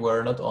 So if you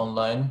were not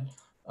online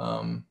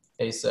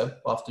ASAP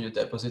after you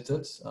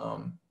deposited,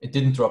 it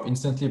didn't drop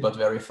instantly, but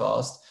very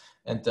fast.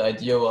 And the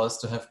idea was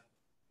to have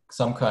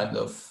some kind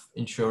of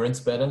insurance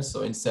balance.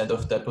 So instead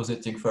of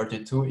depositing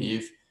 32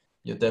 ETH,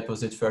 you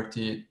deposit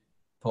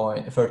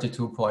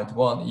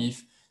 32.1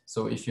 ETH.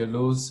 So if you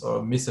lose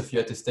or miss a few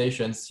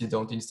attestations, you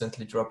don't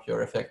instantly drop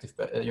your effective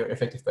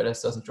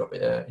balance doesn't drop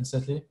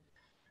instantly.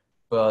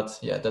 But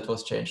yeah, that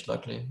was changed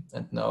luckily.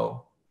 And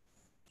now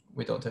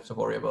we don't have to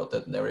worry about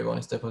that, and everyone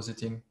is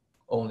depositing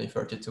only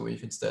 32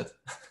 ETH instead.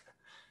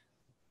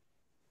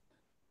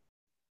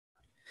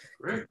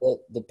 Great. Well,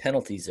 the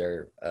penalties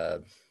are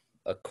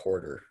a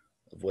quarter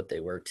of what they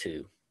were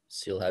too,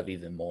 so you'll have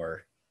even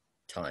more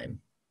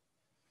time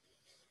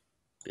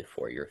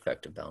before your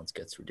effective balance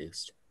gets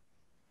reduced.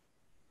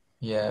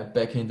 Yeah,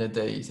 back in the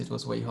days, it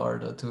was way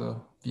harder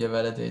to be a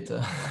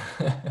validator.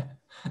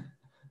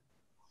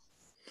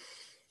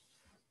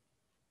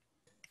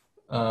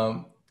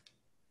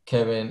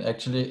 Kevin,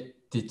 actually,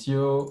 did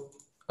you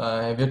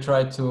have you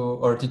tried to,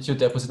 or did you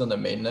deposit on the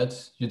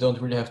mainnet? You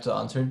don't really have to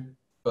answer,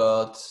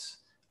 but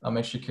I'm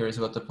actually curious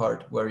about the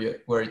part where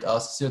it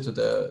asks you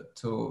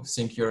to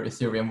sync your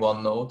Ethereum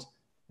 1 node,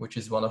 which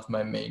is one of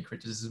my main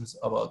criticisms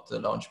about the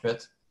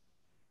Launchpad,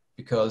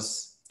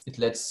 because it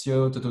lets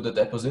you to do the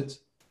deposit,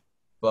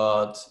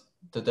 but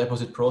the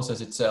deposit process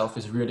itself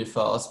is really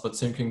fast, but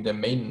syncing the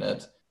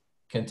mainnet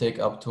can take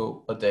up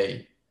to a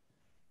day.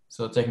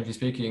 So technically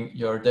speaking,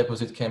 your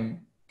deposit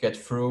can get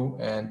through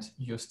and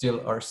you still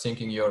are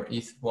syncing your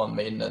ETH1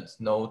 mainnet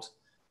node,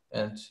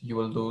 and you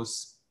will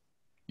lose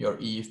your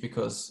ETH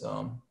because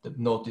the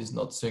node is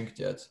not synced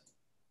yet.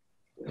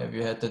 Have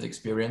you had that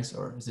experience,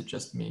 or is it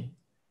just me?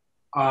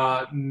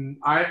 I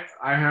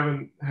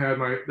haven't had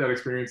that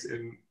experience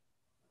in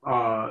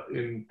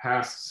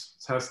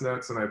past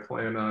testnets, and I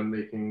plan on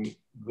making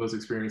those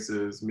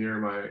experiences mirror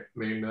my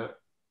mainnet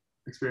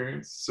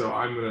experience. So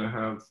I'm going to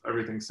have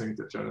everything synced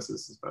at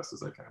Genesis as best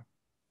as I can.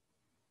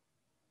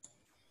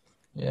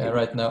 Yeah,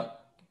 right now,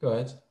 go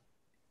ahead.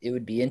 It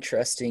would be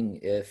interesting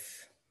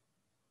if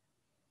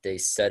they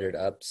set it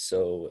up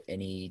so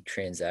any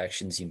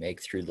transactions you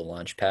make through the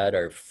Launchpad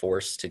are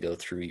forced to go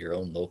through your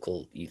own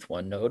local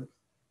ETH1 node.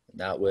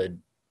 That would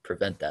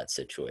prevent that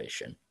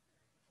situation.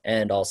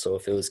 And also,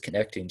 if it was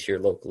connecting to your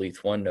local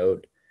ETH1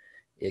 node,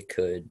 it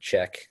could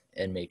check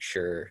and make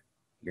sure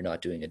you're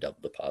not doing a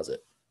double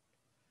deposit.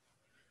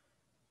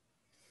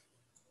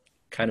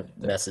 Kind of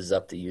messes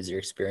up the user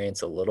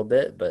experience a little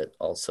bit, but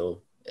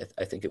also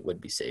I think it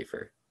would be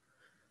safer.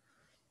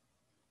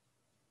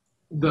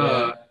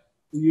 The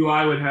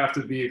UI would have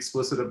to be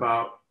explicit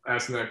about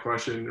asking that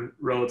question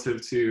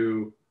relative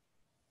to,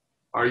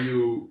 are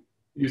you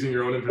using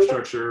your own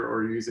infrastructure, or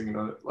are you using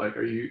another, like,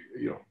 are you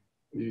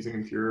using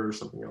Impure or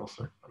something else?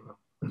 I don't know.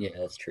 Yeah,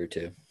 that's true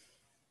too.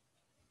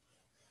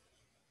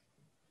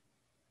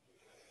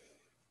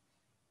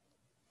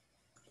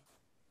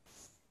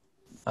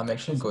 I'm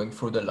actually going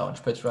through the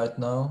Launchpad right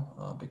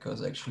now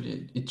because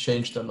actually it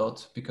changed a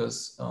lot,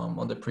 because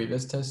on the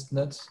previous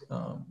testnet,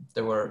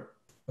 there were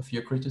a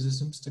few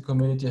criticisms the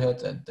community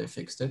had, and they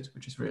fixed it,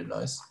 which is really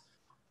nice.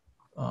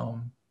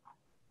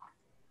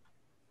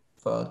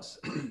 But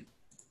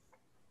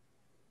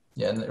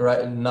yeah, and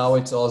right now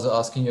it's also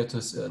asking you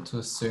to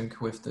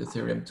sync with the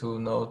Ethereum 2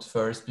 node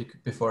first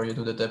before you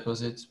do the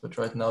deposit. But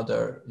right now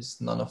there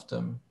is none of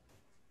them.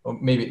 Or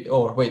maybe,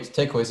 oh wait,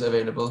 Teco is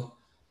available.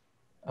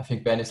 I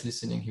think Ben is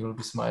listening. He will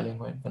be smiling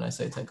when I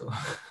say Teco.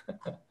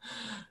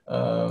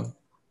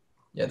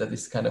 Yeah, that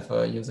is kind of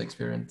a user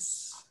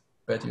experience,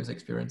 bad user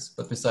experience.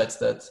 But besides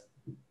that,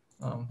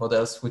 what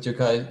else would you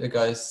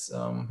guys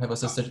have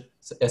as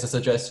a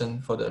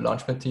suggestion for the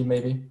Launchpad team,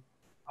 maybe?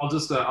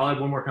 I'll add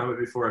one more comment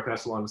before I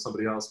pass it along to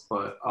somebody else.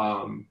 But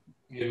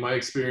in my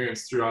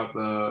experience throughout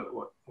the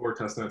 4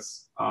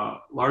 testnets,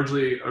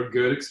 largely a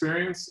good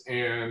experience,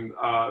 and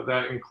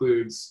that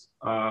includes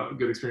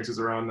good experiences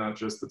around not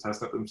just the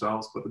testnet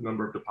themselves, but the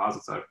number of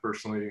deposits I've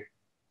personally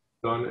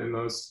done in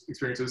those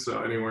experiences.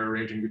 So anywhere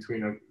ranging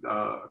between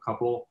a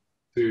couple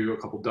to a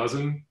couple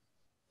dozen,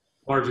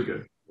 largely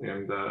good.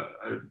 And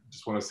I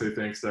just want to say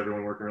thanks to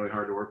everyone working really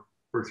hard to work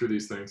through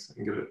these things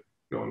and get it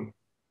going.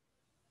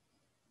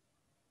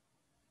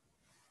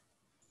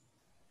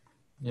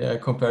 Yeah,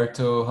 compared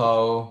to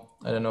how,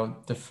 I don't know,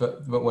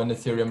 when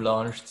Ethereum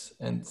launched,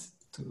 and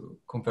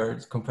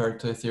compared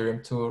to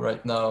Ethereum 2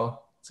 right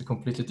now, it's a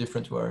completely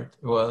different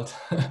world.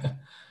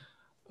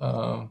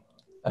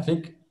 I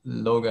think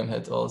Logan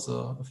had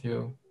also a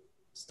few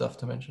stuff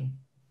to mention.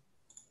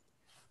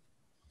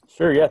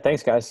 Sure. Yeah.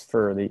 Thanks, guys,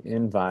 for the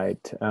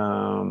invite.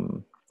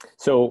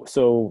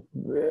 So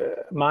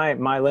my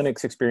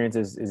Linux experience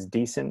is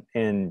decent.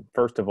 And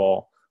first of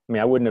all, I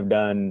mean, I wouldn't have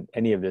done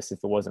any of this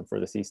if it wasn't for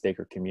the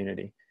C-Staker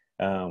community.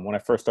 When I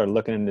first started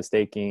looking into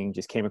staking,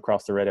 just came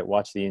across the Reddit,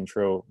 watched the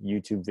intro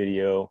YouTube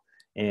video,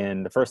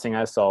 and the first thing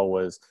I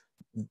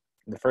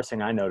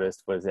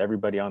noticed was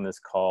everybody on this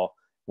call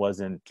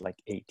wasn't like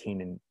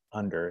 18 and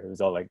under. It was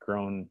all like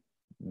grown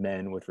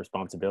men with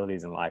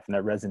responsibilities in life, and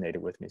that resonated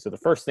with me. So the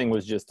first thing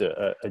was just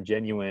a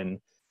genuine,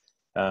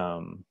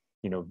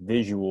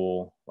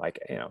 visual, like,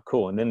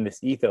 cool. And then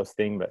this ethos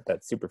thing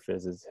that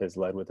Superfizz has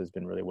led with has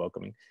been really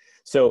welcoming.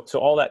 So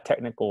all that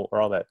technical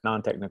or all that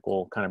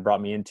non-technical kind of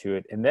brought me into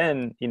it. And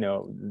then,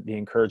 the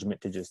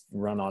encouragement to just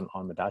run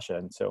on the Dasha.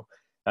 And so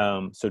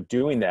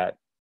doing that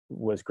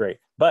was great.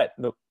 But,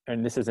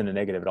 and this isn't a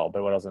negative at all,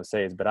 but what I was going to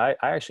say is, but I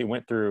actually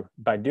went through,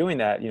 by doing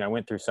that, I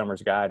went through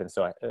Summer's Guide. And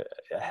so I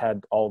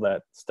had all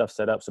that stuff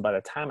set up. So by the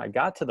time I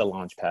got to the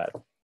Launchpad,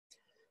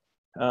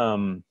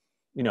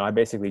 I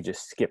basically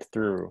just skip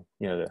through,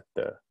 the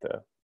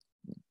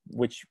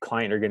which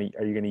client are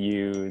you going to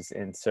use.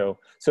 And so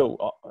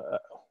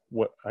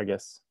what, I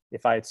guess,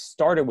 if I had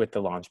started with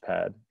the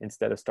Launchpad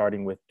instead of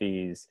starting with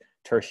these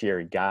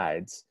tertiary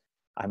guides,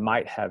 I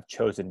might have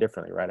chosen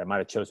differently, right? I might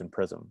have chosen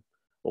Prism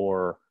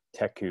or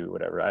Teku,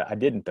 whatever. I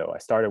didn't, though. I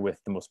started with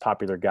the most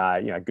popular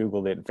guide. I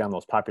Googled it and found the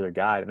most popular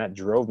guide, and that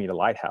drove me to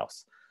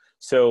Lighthouse.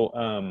 So,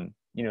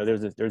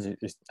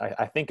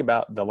 I think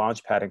about the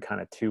Launchpad in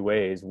kind of two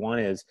ways. One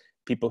is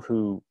people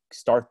who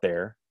start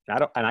there,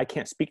 and I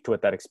can't speak to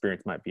what that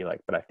experience might be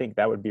like, but I think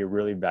that would be a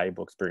really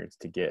valuable experience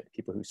to get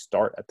people who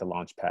start at the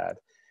Launchpad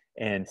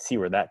and see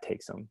where that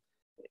takes them,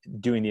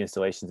 doing the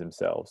installations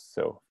themselves.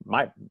 So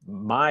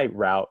my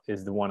route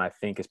is the one I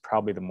think is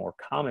probably the more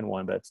common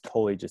one, but it's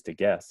totally just a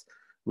guess,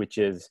 which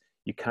is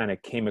you kind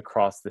of came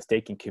across the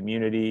staking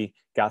community,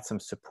 got some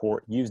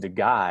support, used a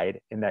guide,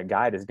 and that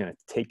guide is going to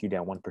take you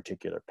down one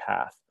particular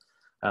path.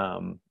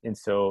 And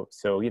so,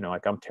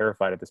 like, I'm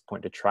terrified at this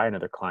point to try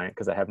another client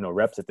because I have no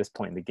reps at this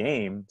point in the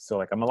game. So,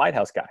 like, I'm a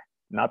Lighthouse guy,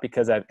 not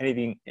because I have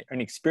any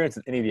experience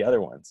with any of the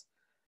other ones.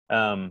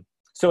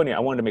 So anyway, I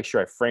wanted to make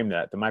sure I framed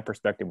that my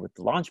perspective with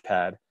the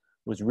Launchpad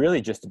was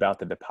really just about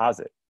the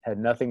deposit, had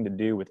nothing to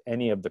do with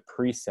any of the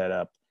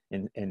pre-setup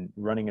and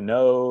running a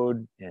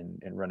node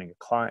and running a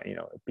client,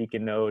 a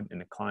beacon node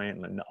and a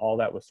client, and all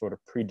that was sort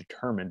of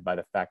predetermined by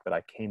the fact that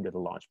I came to the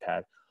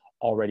Launchpad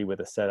already with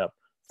a setup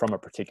from a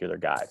particular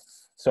guide.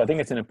 So I think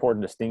it's an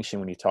important distinction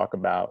when you talk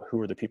about who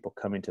are the people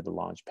coming to the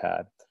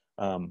Launchpad.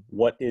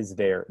 What is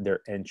their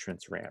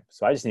entrance ramp?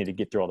 So I just need to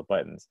get through all the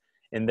buttons.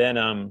 And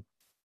then,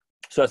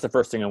 so that's the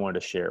first thing I wanted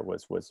to share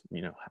was,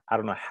 I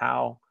don't know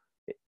how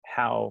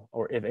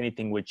or if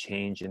anything would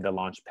change in the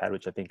Launchpad,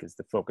 which I think is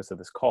the focus of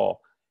this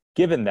call,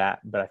 given that,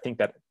 but I think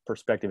that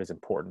perspective is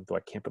important, though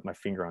I can't put my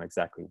finger on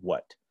exactly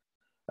what.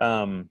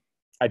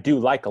 I do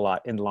like a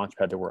lot in the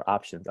Launchpad, there were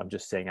options. I'm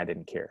just saying I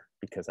didn't care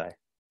because I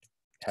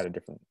had a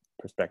different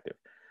perspective.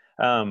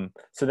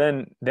 So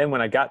then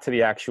when I got to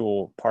the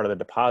actual part of the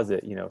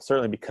deposit,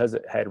 certainly because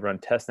it had run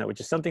testnet, which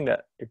is something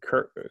that I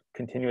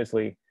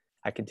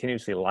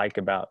continuously like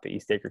about the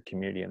eThaker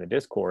community and the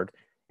Discord,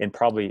 and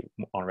probably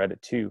on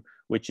Reddit too,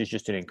 which is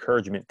just an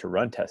encouragement to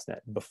run testnet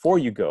before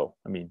you go.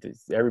 I mean,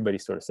 everybody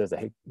sort of says that,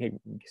 hey,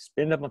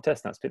 spin it up on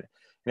testnet, spin it.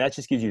 And that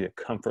just gives you the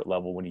comfort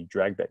level when you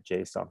drag that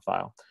JSON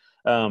file.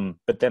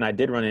 But then I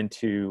did run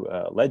into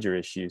ledger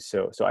issues.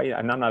 So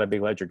I'm not a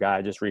big ledger guy.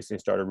 I just recently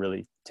started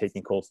really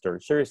taking cold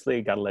storage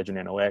seriously, got a Ledger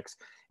Nano X.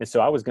 And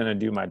so I was going to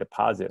do my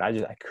deposit.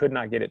 I could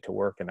not get it to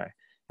work. And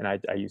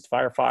I used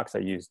Firefox, I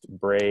used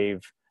Brave,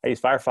 I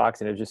used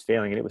Firefox, and it was just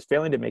failing. And it was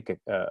failing to make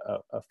a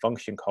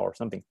function call or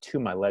something to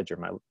my ledger.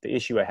 The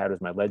issue I had was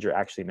my ledger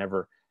actually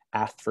never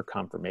asked for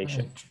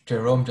confirmation.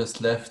 Jerome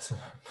just left.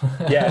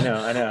 Yeah,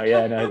 I know.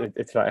 Yeah, no,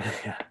 it's fine.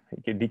 Yeah,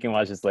 you can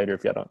watch this later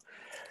if y'all don't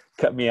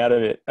cut me out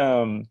of it.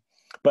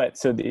 But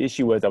so the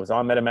issue was I was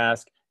on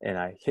MetaMask and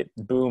I hit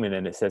boom, and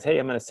then it says, hey,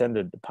 I'm going to send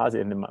a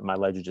deposit, and then my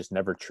ledger just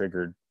never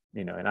triggered,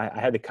 and I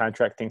had the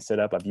contract thing set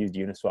up. I've used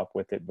Uniswap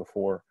with it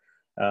before.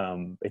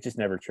 It just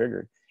never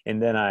triggered. And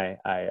then I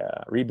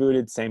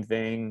rebooted, same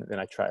thing. Then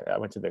I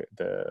went to the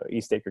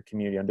eThaker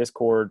community on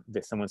Discord.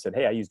 Someone said,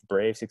 hey, I used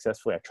Brave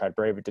successfully. I tried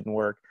Brave, it didn't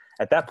work.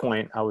 At that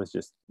point, I was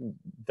just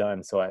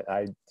done. So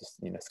I just,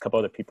 a couple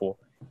other people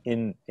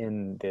in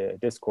the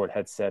Discord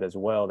had said as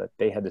well that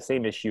they had the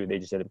same issue. They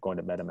just ended up going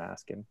to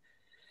MetaMask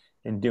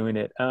and doing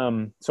it.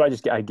 So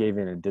I gave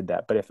in and did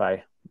that. But if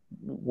I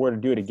were to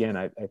do it again,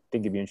 I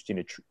think it'd be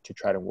interesting to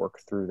try to work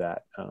through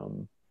that.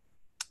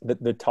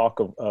 The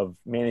talk of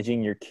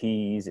managing your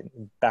keys, and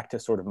back to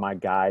sort of my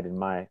guide and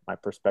my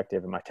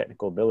perspective and my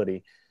technical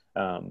ability.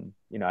 I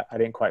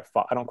don't quite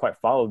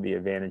follow the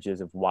advantages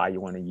of why you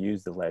want to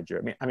use the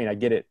ledger. I mean, I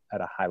get it at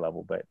a high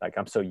level, but like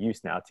I'm so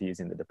used now to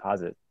using the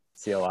deposit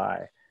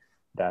CLI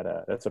that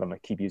that's what I'm gonna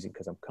keep using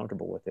because I'm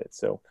comfortable with it.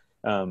 So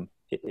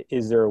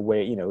is there a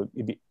way,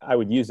 I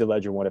would use the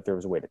ledger one if there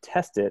was a way to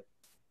test it,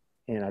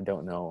 and I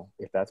don't know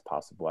if that's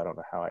possible. I don't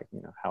know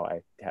how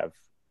I have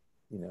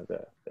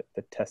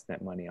the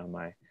testnet money on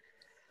my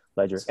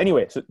ledger.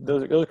 Anyway, so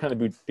those are kind of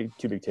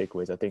two big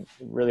takeaways. I think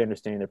really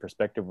understanding the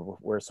perspective of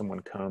where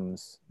someone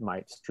comes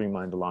might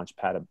streamline the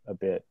Launchpad a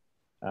bit.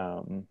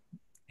 And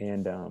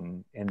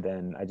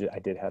then I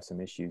did have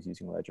some issues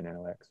using Ledger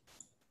Nano X.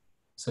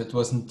 So it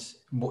wasn't,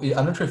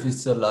 I'm not sure if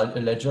it's a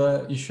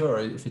ledger issue or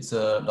if it's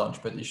a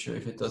Launchpad issue,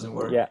 if it doesn't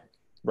work. Yeah,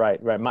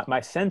 right. My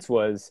sense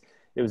was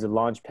it was a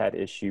Launchpad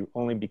issue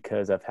only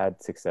because I've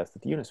had success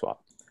with Uniswap.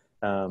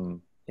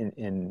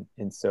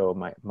 And so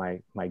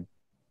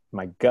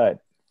my gut,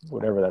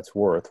 whatever that's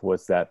worth,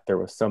 was that there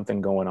was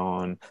something going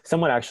on.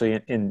 Someone actually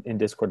in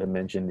Discord had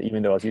mentioned,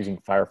 even though I was using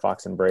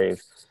Firefox and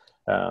Brave,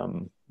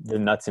 the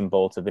nuts and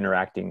bolts of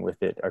interacting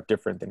with it are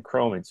different than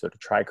Chrome, and so to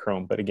try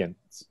Chrome. But again,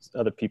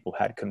 other people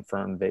had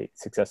confirmed they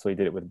successfully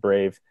did it with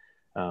Brave.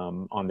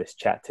 On this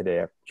chat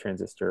today,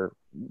 Transistor,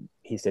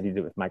 he said he did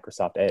it with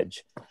Microsoft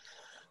Edge.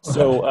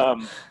 So,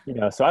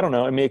 so I don't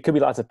know. I mean, it could be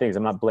lots of things.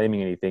 I'm not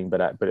blaming anything,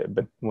 but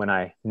when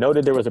I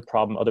noted there was a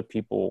problem, other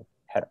people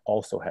had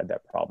also had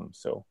that problem.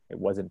 So it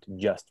wasn't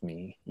just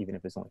me, even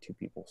if it's only 2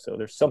 people. So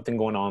there's something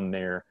going on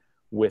there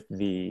with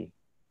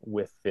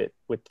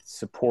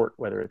support,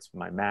 whether it's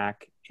my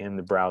Mac and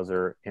the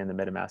browser and the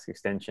MetaMask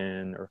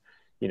extension, or,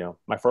 you know,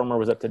 my firmware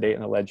was up to date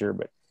in the ledger.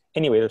 But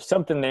anyway, there's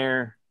something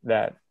there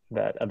that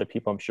other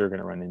people I'm sure are going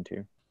to run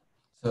into.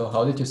 So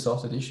how did you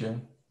solve that issue?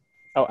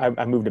 Oh,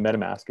 I moved to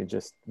MetaMask and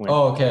just went.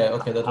 Oh, okay,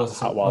 that was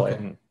hot wallet.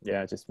 okay. And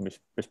yeah, just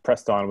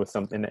pressed on with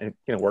something, and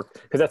it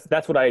worked, because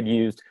that's what I had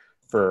used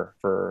for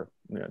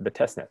you know, the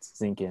testnets,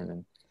 Zinkin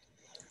and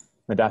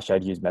Nadashi.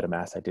 I'd used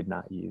MetaMask. I did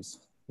not use,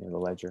 you know, the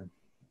ledger.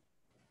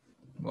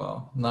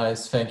 Wow,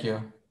 nice, thank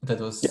you. That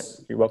was. Yeah,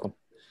 you're welcome.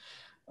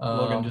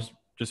 Logan,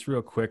 just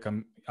real quick,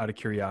 I'm out of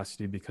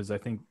curiosity, because I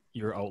think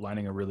you're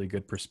outlining a really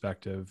good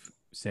perspective,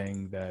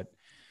 saying that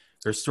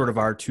there's sort of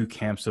our 2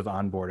 camps of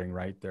onboarding,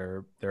 right?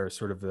 They're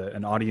sort of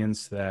an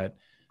audience that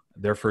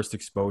their first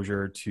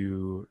exposure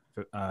to,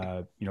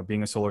 you know,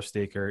 being a solar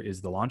staker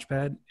is the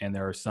Launchpad, and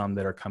there are some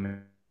that are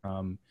coming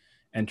from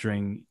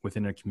entering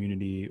within a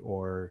community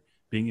or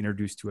being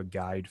introduced to a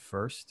guide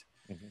first.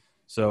 Mm-hmm.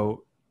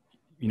 So,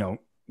 you know,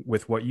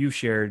 with what you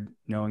shared,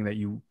 knowing that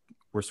you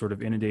were sort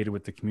of inundated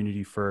with the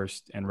community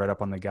first and read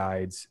up on the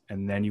guides,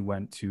 and then you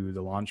went to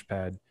the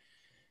Launchpad,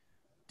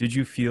 did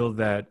you feel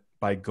that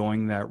by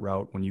going that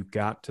route, when you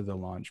got to the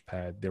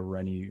Launchpad, there were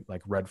any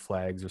like red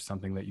flags or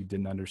something that you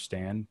didn't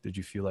understand? Did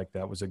you feel like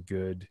that was a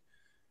good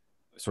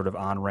sort of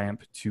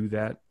on-ramp to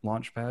that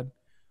Launchpad?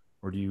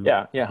 Or do you?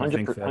 Yeah,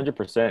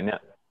 100%.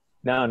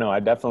 No,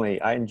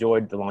 I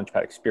enjoyed the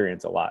Launchpad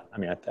experience a lot. I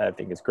mean, I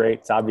think it's great.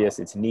 It's obvious.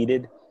 It's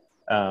needed.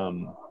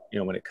 You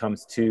know, when it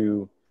comes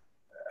to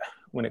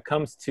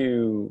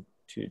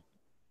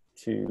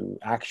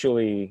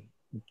actually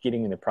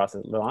getting in the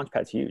process, the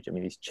Launchpad's huge. I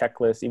mean, these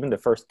checklists, even the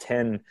first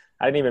 10,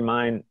 I didn't even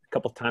mind a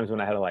couple of times when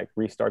I had to like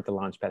restart the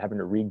Launchpad, having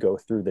to re-go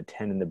through the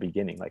 10 in the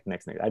beginning, like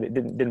next. It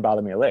didn't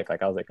bother me a lick.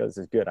 Like I was like, oh, this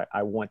is good.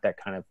 I want that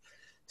kind of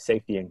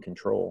safety and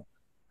control.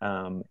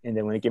 And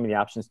then when it gave me the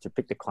options to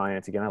pick the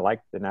clients, again, I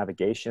liked the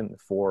navigation, the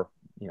 4,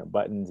 you know,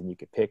 buttons, and you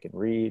could pick and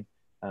read,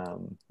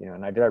 you know,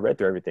 and I read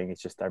through everything.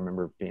 It's just, I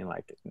remember being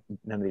like,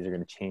 none of these are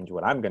going to change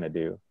what I'm going to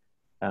do.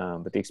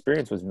 But the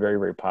experience was very,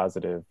 very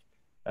positive.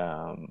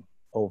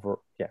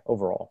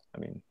 Overall, I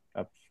mean,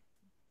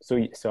 so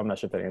I'm not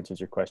sure if that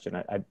answers your question.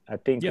 I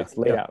think it's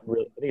laid out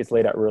really. I think it's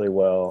laid out really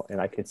well, and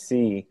I could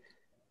see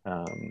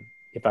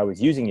if I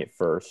was using it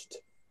first,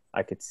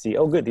 I could see,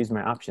 oh, good, these are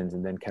my options,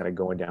 and then kind of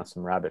going down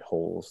some rabbit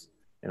holes,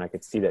 and I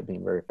could see that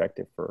being very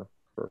effective for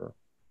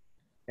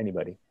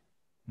anybody.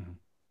 Mm-hmm.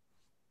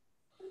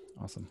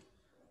 Awesome.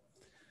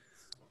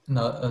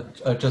 Now,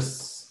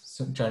 just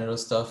some general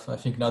stuff. I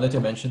think now that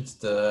you mentioned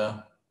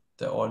the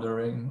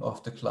ordering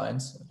of the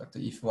clients, like the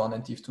ETH1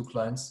 and ETH2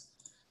 clients,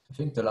 I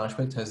think the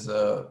Launchpad has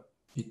a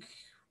big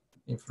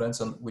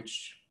influence on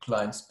which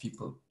clients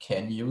people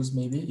can use,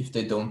 maybe if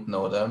they don't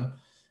know them.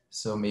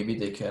 So maybe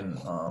they can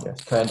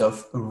kind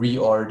of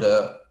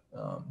reorder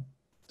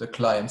the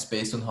clients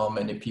based on how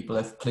many people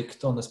have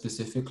clicked on a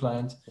specific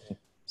client.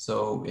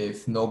 So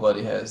if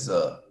nobody has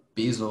a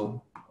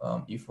Bezo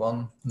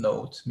ETH1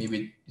 node,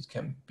 maybe it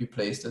can be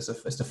placed as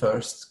the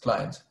first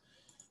client.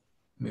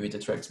 Maybe it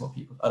attracts more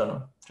people. I don't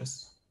know,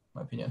 just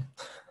my opinion.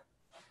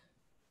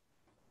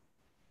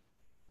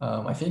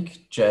 I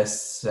think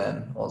Jess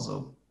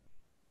also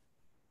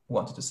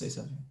wanted to say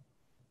something.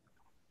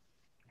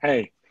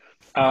 Hey,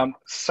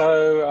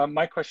 so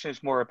my question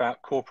is more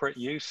about corporate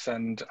use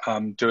and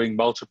doing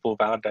multiple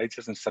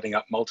validators and setting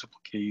up multiple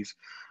keys.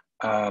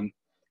 And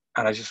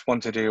I just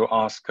wanted to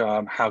ask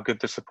how good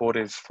the support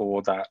is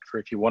for that,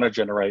 for if you want to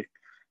generate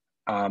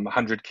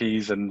 100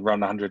 keys and run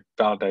 100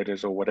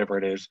 validators or whatever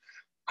it is.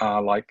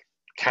 Like,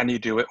 can you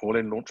do it all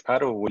in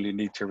Launchpad, or will you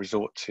need to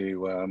resort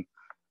to,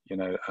 you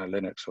know,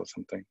 Linux or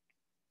something?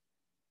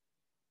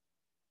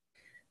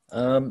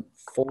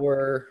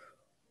 For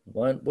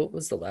one, what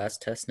was the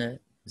last testnet?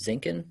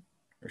 Zinkin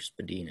or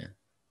Spadina?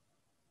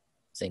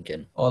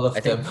 Zinkin. All of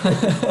them.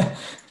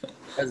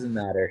 Doesn't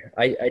matter.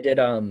 I did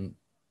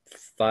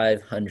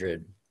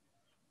 500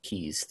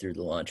 keys through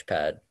the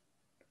Launchpad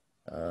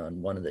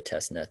on one of the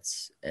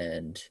testnets,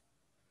 and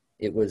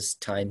it was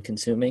time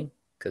consuming,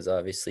 because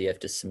obviously you have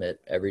to submit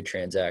every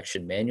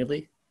transaction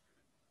manually,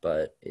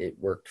 but it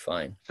worked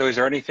fine. So is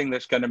there anything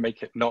that's going to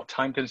make it not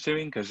time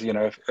consuming? Because, you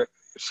know, if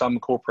some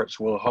corporates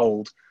will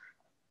hold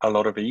a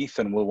lot of ETH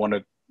and will want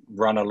to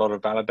run a lot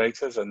of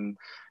validators, and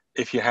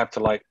if you have to,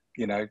 like,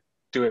 you know,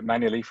 do it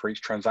manually for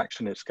each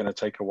transaction, it's going to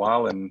take a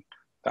while, and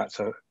that's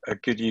a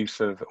good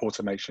use of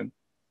automation.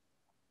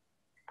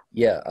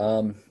 Yeah,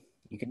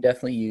 you can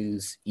definitely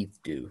use ETH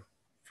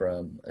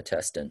from a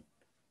testnet.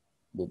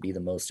 Will be the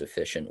most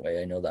efficient way.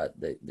 I know that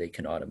they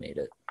can automate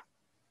it.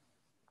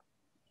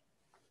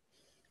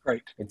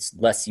 Great. It's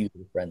less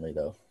user friendly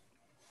though.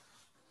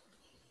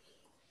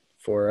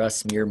 For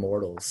us mere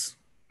mortals,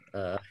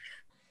 we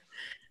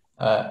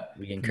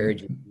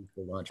encourage you to use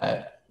the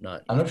Launchpad.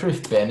 I'm not sure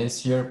if Ben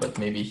is here, but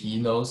maybe he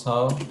knows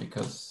how,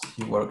 because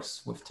he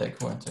works with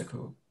Teku, and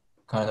Teku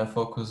kind of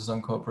focuses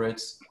on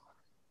corporates.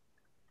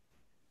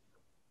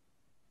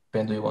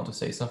 Ben, do you want to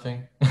say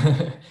something?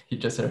 He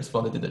just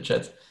responded in the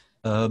chat.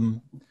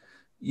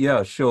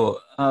 Yeah, sure.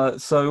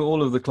 So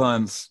all of the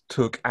clients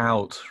took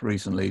out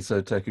recently,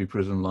 so Teku,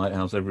 Prism,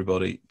 Lighthouse,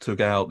 everybody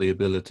took out the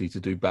ability to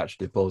do batch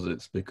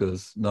deposits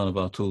because none of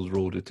our tools were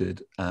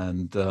audited,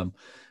 and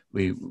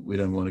we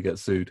don't want to get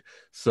sued.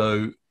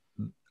 So,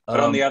 but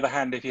on the other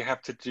hand, if you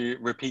have to do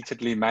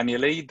repeatedly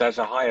manually, there's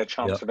a higher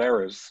chance of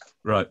errors.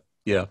 Right.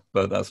 Yeah,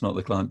 but that's not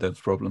the client dev's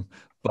problem.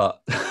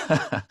 But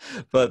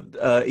but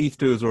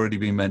ETH2 has already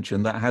been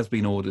mentioned. That has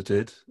been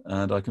audited,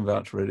 and I can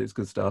vouch for it. It's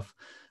good stuff.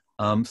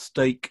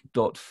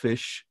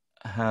 Stake.fish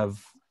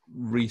have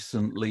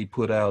recently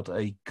put out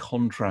a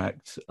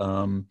contract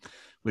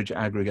which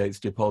aggregates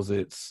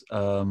deposits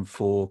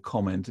for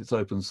comment. It's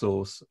open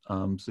source,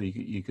 so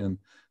you can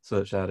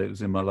search that. It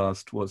was in my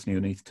last What's New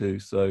in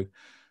ETH2, so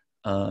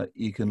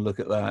you can look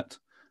at that.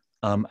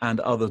 And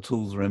other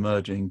tools are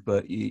emerging,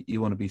 but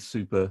you want to be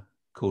super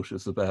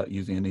cautious about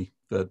using any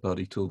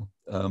third-party tool.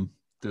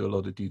 Do a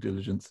lot of due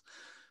diligence.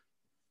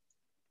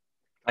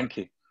 Thank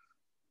you.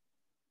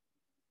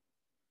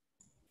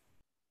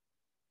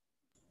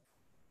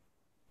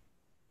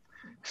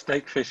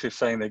 Stakefish is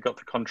saying they got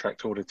the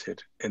contract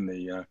audited in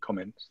the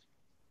comments.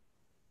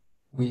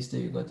 We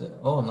still got the,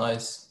 oh,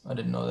 nice. I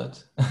didn't know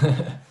that.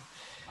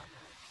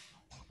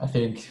 I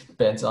think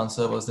Ben's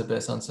answer was the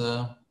best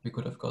answer we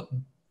could have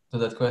gotten to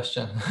that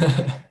question.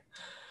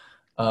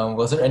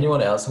 Was there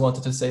anyone else who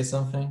wanted to say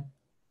something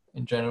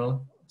in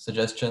general?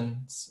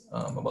 Suggestions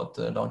about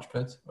the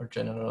Launchpad or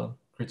general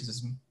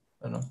criticism?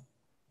 I don't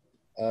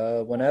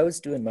know. When I was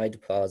doing my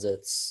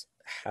deposits,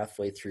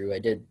 halfway through, I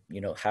did,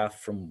 half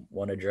from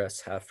one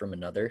address, half from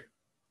another.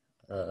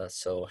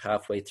 So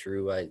halfway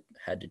through, I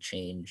had to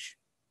change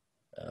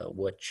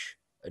which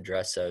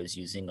address I was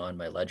using on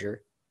my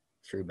ledger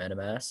through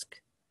MetaMask.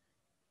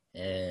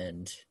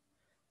 And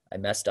I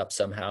messed up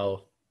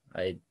somehow.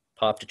 I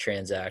popped a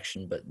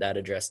transaction, but that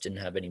address didn't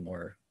have any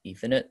more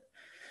ETH in it.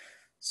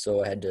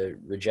 So I had to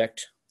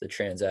reject the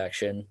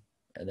transaction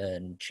and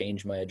then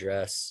change my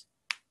address.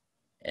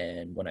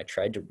 And when I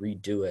tried to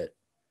redo it,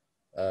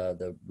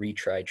 the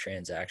retry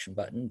transaction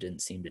button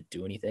didn't seem to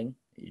do anything.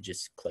 You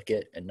just click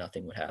it and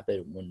nothing would happen.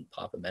 It wouldn't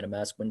pop a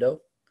MetaMask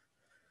window.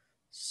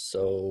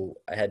 So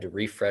I had to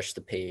refresh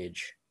the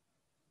page.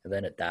 And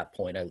then at that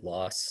point, I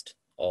lost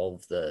all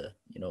of the,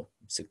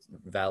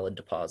 valid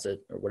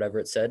deposit or whatever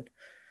it said.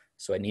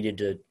 So I needed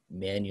to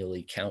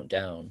manually count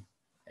down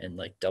and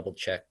double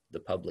check the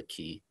public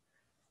key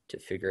to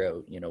figure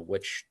out,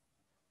 which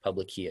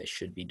public key I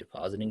should be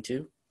depositing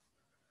to.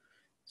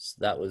 So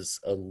that was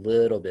a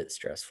little bit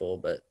stressful,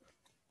 but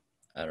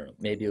I don't know,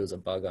 maybe it was a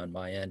bug on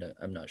my end.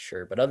 I'm not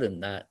sure. But other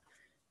than that,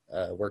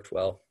 it worked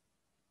well.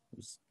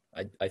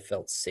 I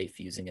felt safe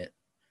using it.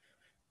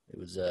 It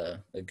was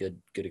a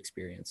good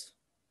experience.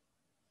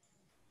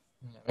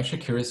 I'm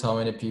actually curious how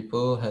many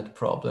people had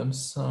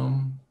problems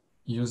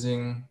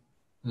using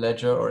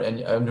Ledger or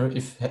any. I wonder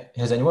if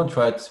has anyone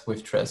tried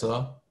with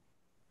Trezor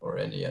or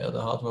any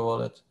other hardware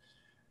wallet,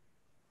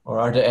 or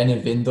are there any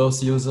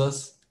Windows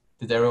users?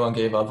 Did everyone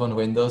give up on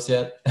Windows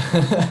yet?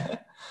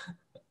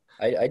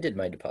 I did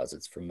my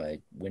deposits from my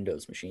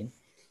Windows machine.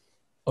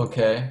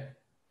 Okay.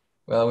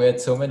 Well, we had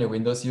so many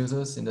Windows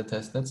users in the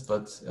testnets,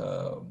 but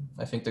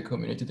I think the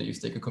community, the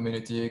ETH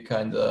community,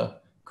 kind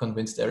of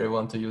convinced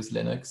everyone to use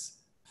Linux.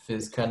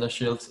 Fizz kind of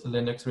shields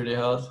Linux really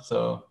hard,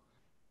 so.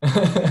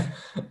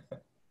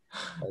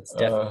 That's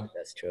definitely the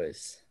best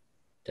choice.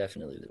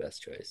 Definitely the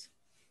best choice.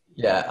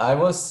 Yeah, I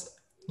was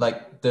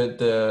like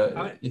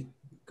go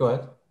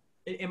ahead.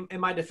 In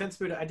my defense,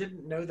 Buddha, I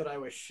didn't know that I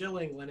was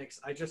shilling Linux.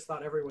 I just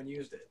thought everyone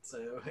used it.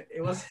 So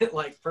it wasn't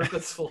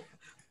purposeful.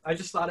 I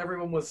just thought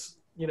everyone was,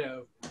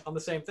 on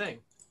the same thing.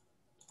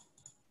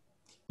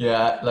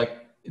 Yeah,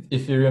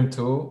 Ethereum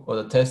 2 or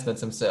the testnets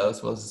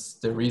themselves was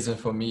the reason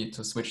for me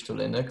to switch to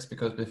Linux,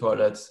 because before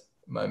that,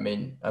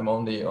 I'm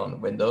only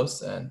on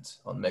Windows and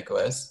on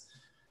macOS.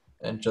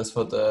 And just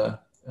for the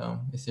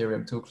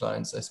Ethereum 2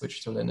 clients, I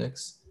switched to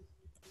Linux.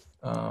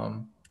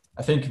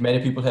 I think many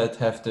people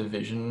have the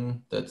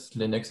vision that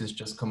Linux is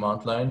just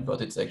command line,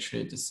 but it's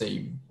actually the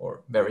same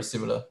or very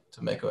similar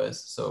to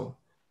macOS. So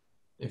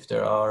if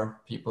there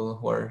are people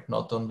who are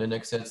not on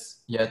Linux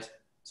yet,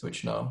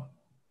 switch now.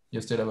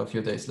 You still have a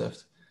few days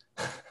left.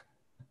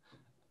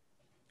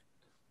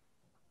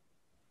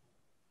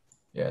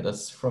 Yeah,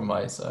 that's from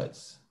my side.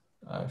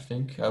 I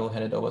think I will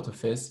hand it over to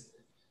Fizz.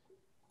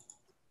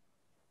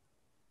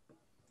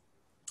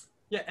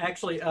 Yeah,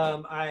 actually,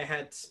 I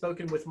had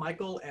spoken with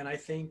Michael, and I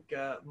think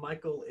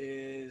Michael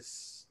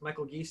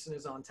Geeson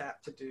is on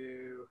tap to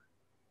do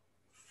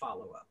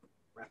follow-up,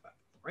 wrap-up,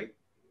 right?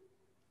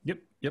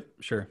 Yep,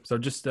 sure. So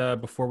just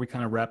before we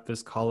kind of wrap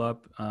this call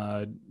up,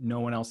 no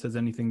one else has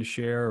anything to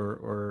share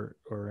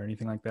or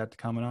anything like that to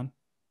comment on?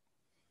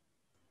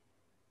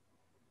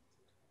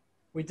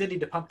 We did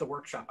need to pump the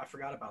workshop. I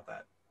forgot about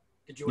that.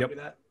 Did you want to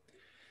do that?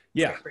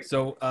 Yeah, okay,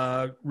 so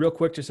real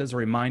quick, just as a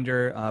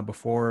reminder,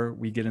 before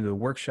we get into the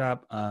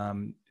workshop,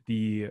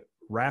 the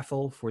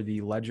raffle for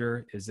the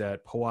ledger is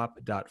at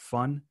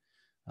poop.fun.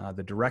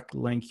 The direct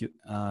link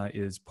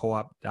is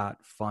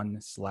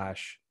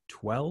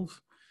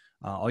poap.fun/12.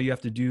 All you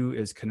have to do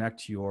is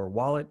connect your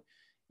wallet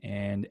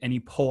and any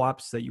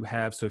POAPs that you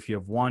have. So if you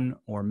have one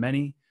or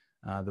many,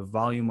 the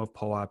volume of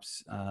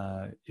POAPs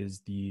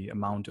is the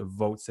amount of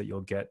votes that you'll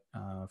get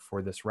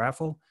for this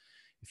raffle.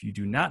 If you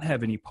do not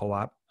have any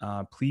POAP,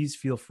 please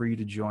feel free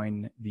to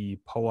join the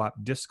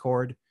POAP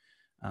Discord,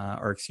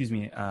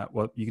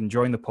 well, you can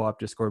join the POAP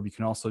Discord. But you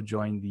can also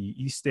join the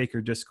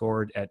ETHstaker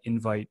Discord at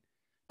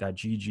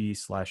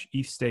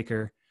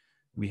invite.gg/ETHstaker.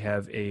 We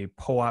have a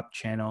POAP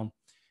channel,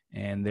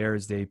 and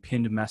there's a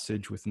pinned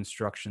message with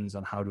instructions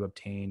on how to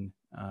obtain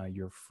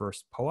your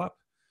first POAP.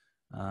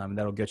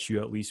 That'll get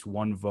you at least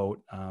one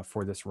vote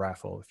for this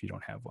raffle if you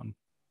don't have one.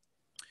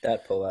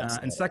 That POAP.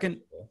 And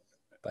second,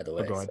 by the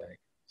way, go ahead.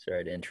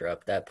 Sorry to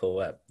interrupt. That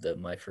POAP,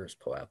 my first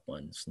POAP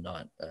one's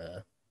not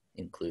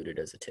included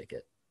as a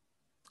ticket.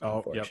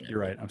 Oh, yep, you're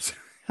right. I'm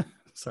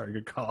sorry.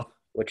 Good call.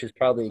 Which is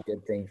probably a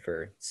good thing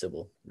for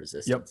Sybil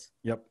resistance.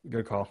 Yep.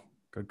 Good call.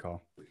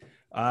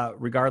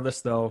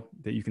 Regardless, though,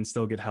 that you can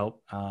still get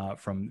help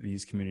from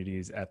these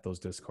communities at those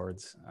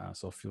Discords.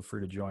 So feel free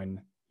to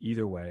join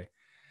either way.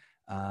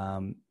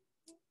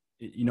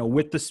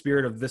 With the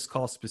spirit of this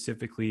call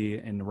specifically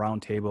in the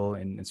roundtable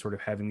and sort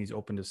of having these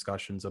open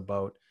discussions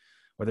about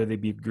whether they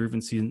be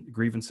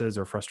grievances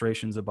or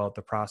frustrations about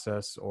the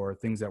process or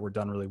things that were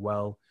done really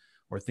well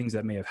or things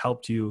that may have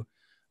helped you,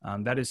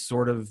 that is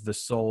sort of the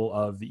soul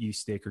of the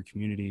ETHstaker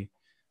community.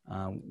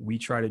 We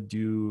try to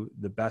do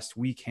the best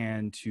we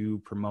can to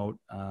promote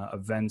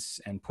events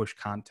and push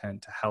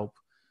content to help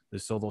the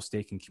solo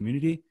staking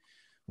community.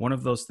 One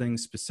of those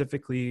things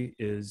specifically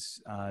is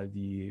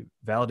the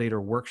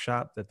validator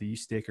workshop that the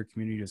ETHstaker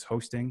community is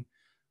hosting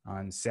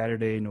on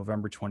Saturday,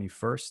 November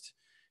 21st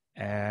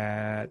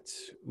at,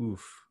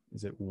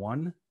 is it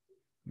 1? Let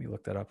me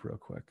look that up real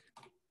quick.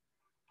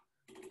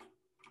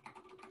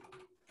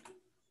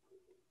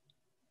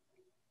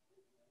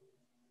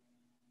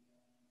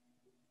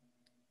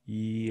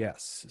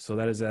 Yes, so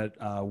that is at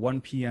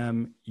 1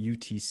 p.m.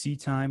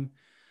 UTC time.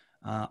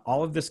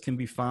 All of this can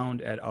be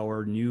found at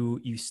our new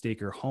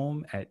ETHstaker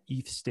home at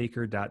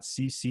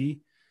ethstaker.cc.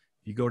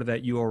 If you go to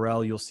that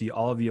URL, you'll see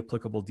all of the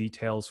applicable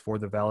details for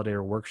the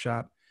validator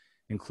workshop,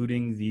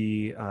 including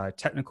the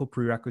technical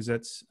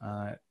prerequisites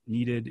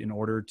needed in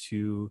order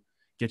to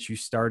get you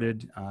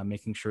started,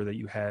 making sure that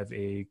you have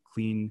a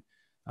clean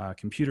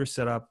computer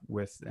set up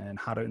and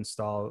how to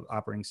install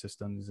operating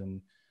systems,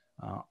 and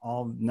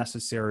all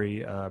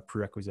necessary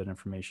prerequisite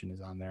information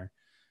is on there.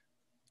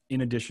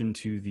 In addition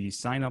to the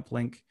sign-up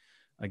link,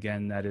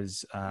 again, that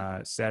is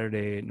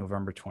Saturday,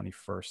 November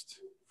 21st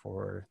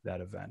for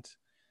that event.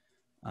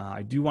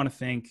 I do want to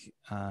thank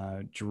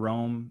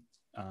Jerome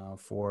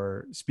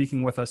for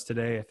speaking with us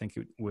today. I think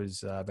it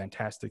was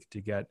fantastic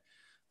to get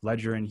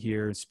Ledger in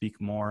here and speak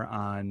more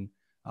on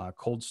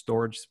cold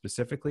storage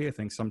specifically. I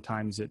think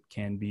sometimes it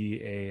can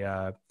be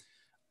a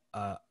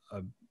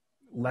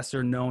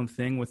lesser known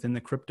thing within the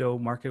crypto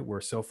market.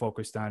 We're so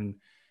focused on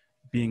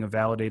being a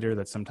validator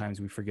that sometimes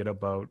we forget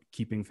about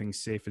keeping things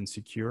safe and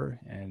secure,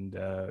 and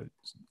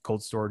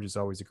cold storage is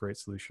always a great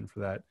solution for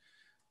that.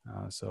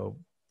 So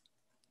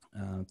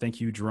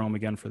thank you, Jerome,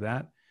 again for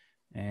that.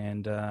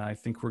 And I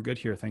think we're good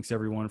here. Thanks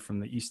everyone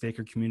from the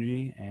ETHstaker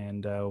community,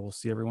 and we'll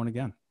see everyone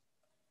again.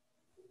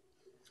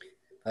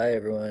 Hi,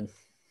 everyone.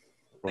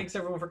 Thanks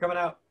everyone for coming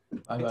out.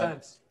 Good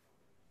times.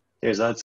 Here's that.